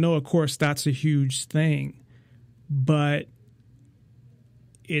 I know, of course, that's a huge thing, but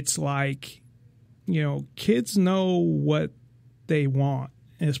it's like, kids know what they want,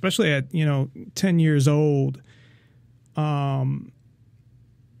 and especially at, 10 years old.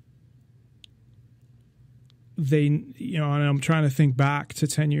 They, and I'm trying to think back to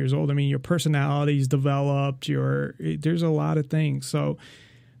 10 years old. I mean, your personality's developed, there's a lot of things. So,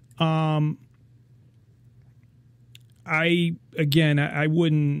 I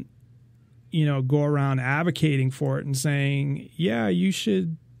wouldn't, go around advocating for it and saying, yeah, you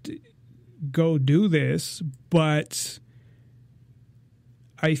should go do this. But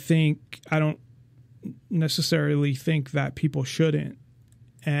I don't necessarily think that people shouldn't.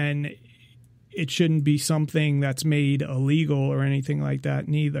 And it shouldn't be something that's made illegal or anything like that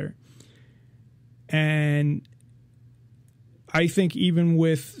neither. And I think even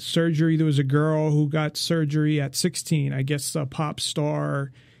with surgery, there was a girl who got surgery at 16, I guess a pop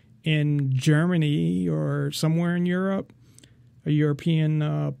star in Germany or somewhere in Europe, a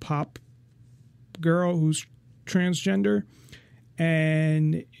European pop girl who's transgender.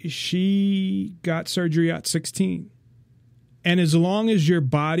 and she got surgery at 16. And as long as your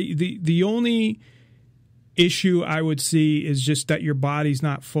body, the only issue I would see is just that your body's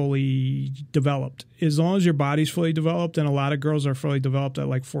not fully developed. As long as your body's fully developed, and a lot of girls are fully developed at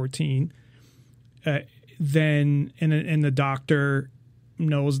like 14, then and the doctor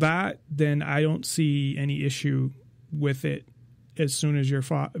knows that, then I don't see any issue with it as soon as your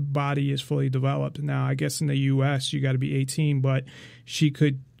body is fully developed. Now, I guess in the U.S. you got to be 18, but she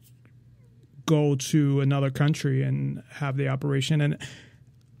could go to another country and have the operation. And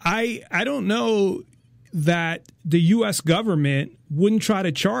I don't know that the U.S. government wouldn't try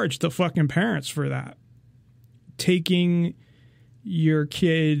to charge the fucking parents for that. Taking your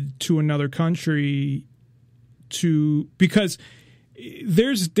kid to another country because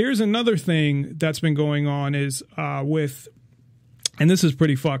there's another thing that's been going on is with, and this is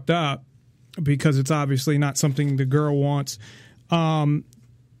pretty fucked up because it's obviously not something the girl wants,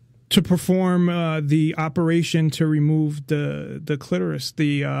 to perform the operation to remove the clitoris,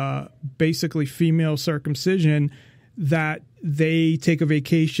 the basically female circumcision, that they take a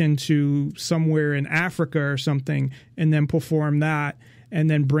vacation to somewhere in Africa or something and then perform that and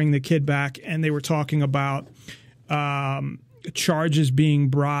then bring the kid back. And they were talking about charges being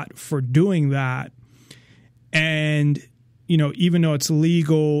brought for doing that. And, you know, even though it's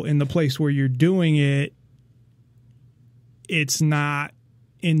legal in the place where you're doing it, it's not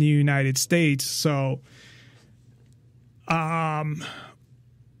in the United States. So,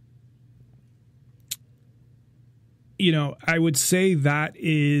 you know, I would say that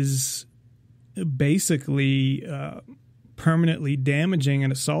is basically permanently damaging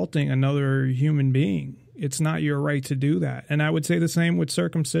and assaulting another human being. It's not your right to do that. And I would say the same with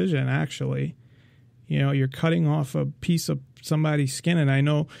circumcision, actually. You know, you're cutting off a piece of somebody's skin. And I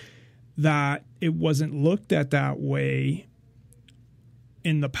know that it wasn't looked at that way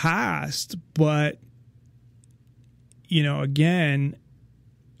in the past, but, you know, again,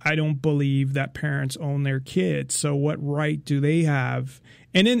 I don't believe that parents own their kids. So what right do they have?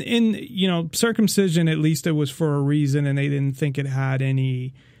 And in you know, circumcision, at least it was for a reason, and they didn't think it had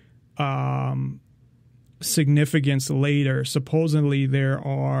any significance later. Supposedly there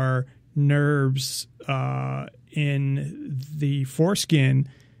are nerves in the foreskin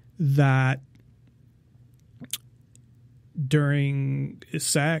that during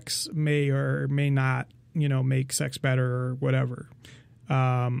sex may or may not, you know, make sex better or whatever.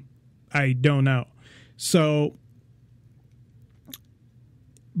 I don't know. So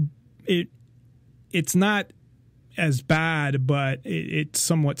it's not as bad, but it's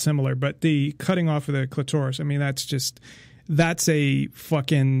somewhat similar. But the cutting off of the clitoris, I mean, that's a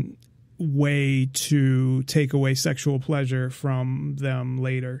fucking way to take away sexual pleasure from them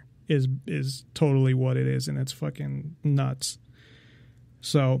later is totally what it is, and it's fucking nuts.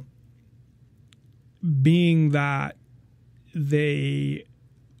 So being that they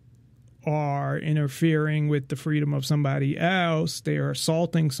are interfering with the freedom of somebody else, they are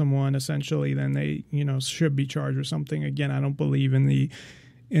assaulting someone essentially, then they, you know, should be charged with something. Again, I don't believe in the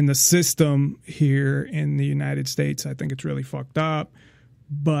system here in the United States. I think it's really fucked up,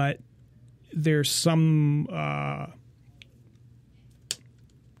 but there's some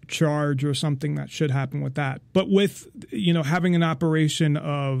charge or something that should happen with that. But with, you know, having an operation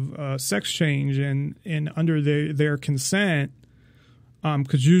of sex change and under their consent,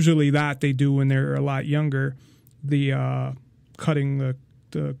 because usually that they do when they're a lot younger, the cutting the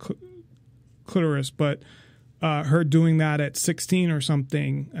clitoris, but her doing that at 16 or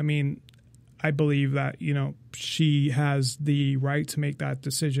something, I mean, I believe that, you know, she has the right to make that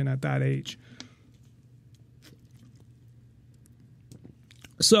decision at that age.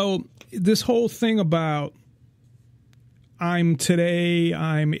 So this whole thing about I'm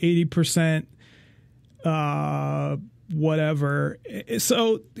 80% whatever.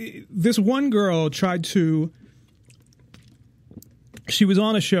 So this one girl she was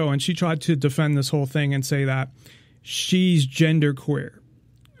on a show and she tried to defend this whole thing and say that she's genderqueer.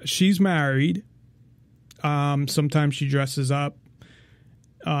 She's married. Sometimes she dresses up.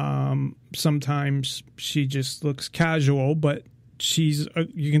 Sometimes she just looks casual, but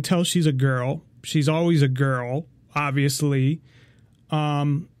you can tell she's a girl. She's always a girl, obviously.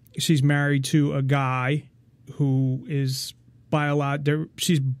 She's married to a guy who is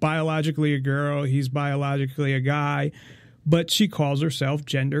she's biologically a girl, he's biologically a guy, but she calls herself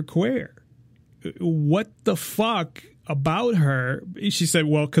genderqueer. What the fuck about her? She said,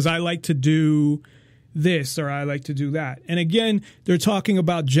 well, because I like to do this or I like to do that. And again, they're talking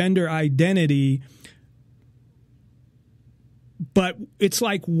about gender identity, but it's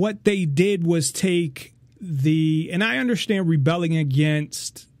like what they did was take and I understand rebelling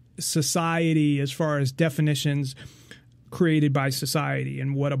against society as far as definitions created by society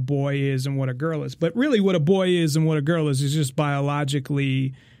and what a boy is and what a girl is. But really what a boy is and what a girl is just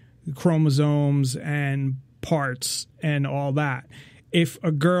biologically chromosomes and parts and all that. If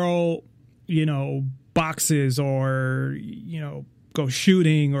a girl, boxes or, goes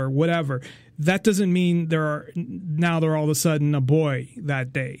shooting or whatever, that doesn't mean they're all of a sudden a boy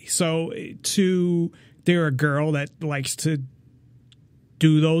that day. So they're a girl that likes to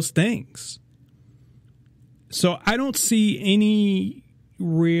do those things. So I don't see any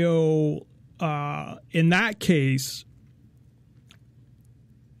real, in that case,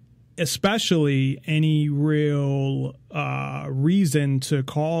 especially any real reason to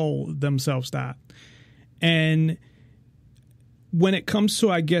call themselves that. And when it comes to,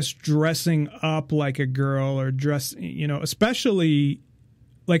 I guess, dressing up like a girl or especially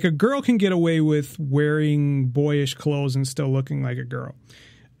like a girl can get away with wearing boyish clothes and still looking like a girl.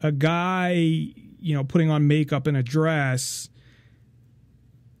 A guy, putting on makeup and a dress.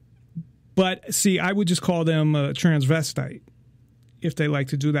 But see, I would just call them a transvestite if they like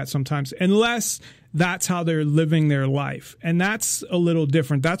to do that sometimes, unless that's how they're living their life. And that's a little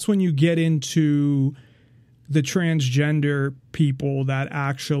different. That's when you get into the transgender people that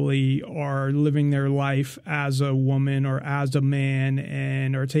actually are living their life as a woman or as a man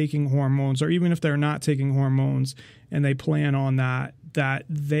and are taking hormones, or even if they're not taking hormones and they plan on that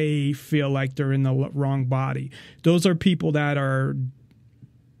they feel like they're in the wrong body. Those are people that are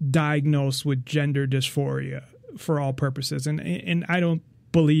diagnosed with gender dysphoria for all purposes. And I don't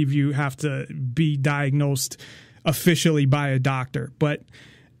believe you have to be diagnosed officially by a doctor, but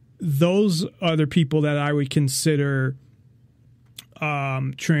those are the people that I would consider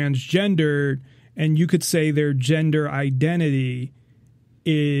transgender, and you could say their gender identity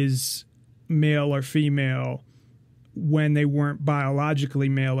is male or female when they weren't biologically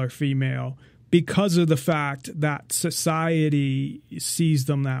male or female because of the fact that society sees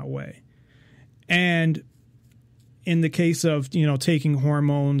them that way. And in the case of, taking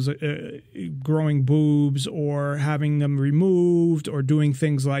hormones, growing boobs or having them removed or doing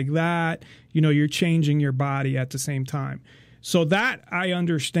things like that, you're changing your body at the same time. So that I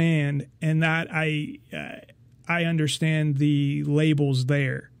understand, and that I understand the labels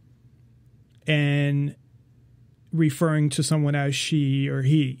there and referring to someone as she or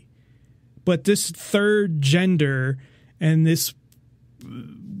he. But this third gender and this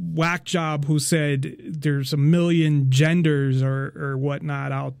whack job who said there's 1 million genders or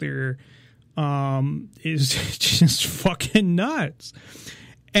whatnot out there is just fucking nuts.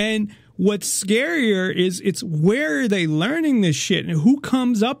 And what's scarier is it's where are they learning this shit and who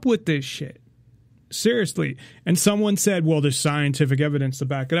comes up with this shit? Seriously. And someone said, well, there's scientific evidence to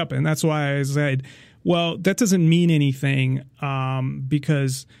back it up. And that's why I said, well, that doesn't mean anything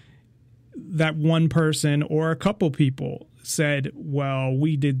because that one person or a couple people said, well,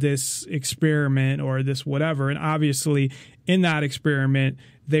 we did this experiment or this whatever. And obviously in that experiment,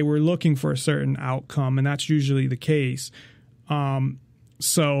 they were looking for a certain outcome, and that's usually the case.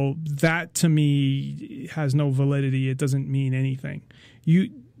 So that to me has no validity. It doesn't mean anything.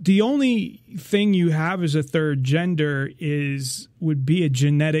 The only thing you have as a third gender would be a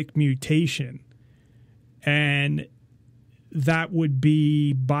genetic mutation. And that would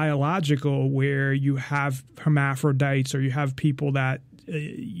be biological, where you have hermaphrodites or you have people that,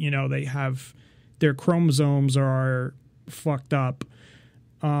 they have their chromosomes are fucked up.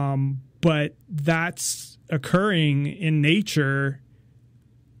 But that's occurring in nature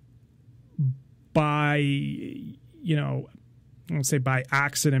by, I won't say by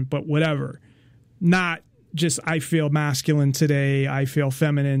accident, but whatever. Not just I feel masculine today, I feel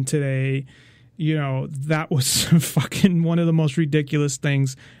feminine today. That was fucking one of the most ridiculous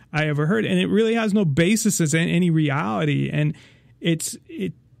things I ever heard. And it really has no basis as any reality. And it's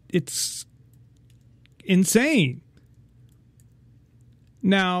insane.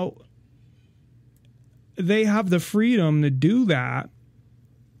 Now, they have the freedom to do that.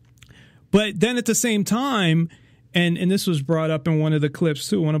 But then at the same time, and this was brought up in one of the clips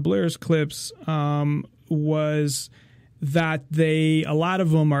too, one of Blair's clips, was that a lot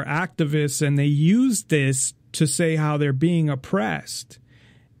of them are activists and they use this to say how they're being oppressed.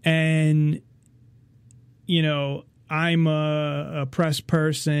 And, I'm a oppressed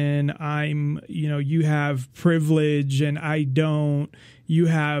person. You have privilege and I don't. You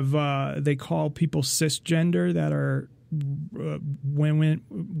have, they call people cisgender that are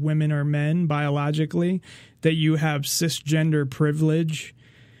women or men biologically, that you have cisgender privilege.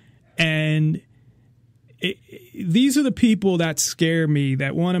 And these are the people that scare me,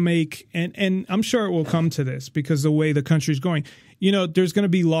 that want to make, and I'm sure it will come to this because the way the country's going, there's going to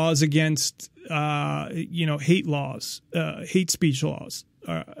be laws against, hate laws, hate speech laws.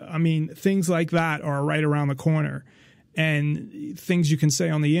 Things like that are right around the corner, and things you can say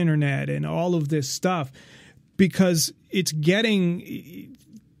on the internet and all of this stuff, because it's getting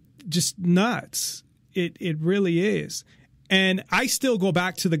just nuts. It really is. And I still go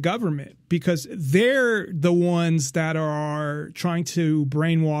back to the government because they're the ones that are trying to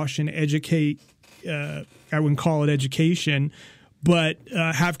brainwash and educate. I wouldn't call it education, but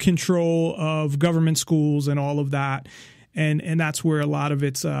have control of government schools and all of that. And that's where a lot of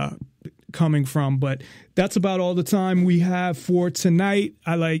it's coming from. But that's about all the time we have for tonight.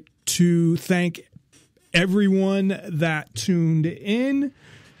 I like to thank everyone that tuned in.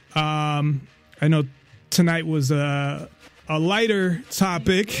 I know tonight was a lighter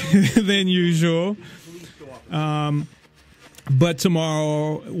topic than usual, but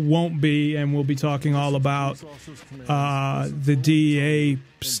tomorrow won't be, and we'll be talking all about the DEA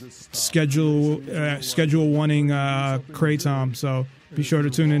schedule wanting Kratom. So be sure to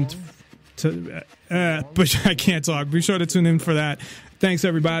tune in but I can't talk. Be sure to tune in for that. Thanks,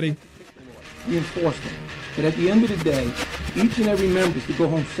 everybody. The enforcement. But at the end of the day, each and every member should go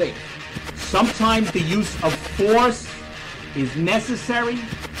home safe. Sometimes the use of force is necessary.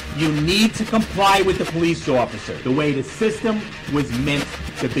 You need to comply with the police officer the way the system was meant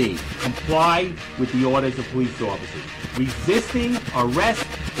to be. Comply with the orders of police officers. Resisting arrest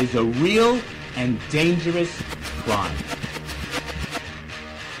is a real and dangerous crime.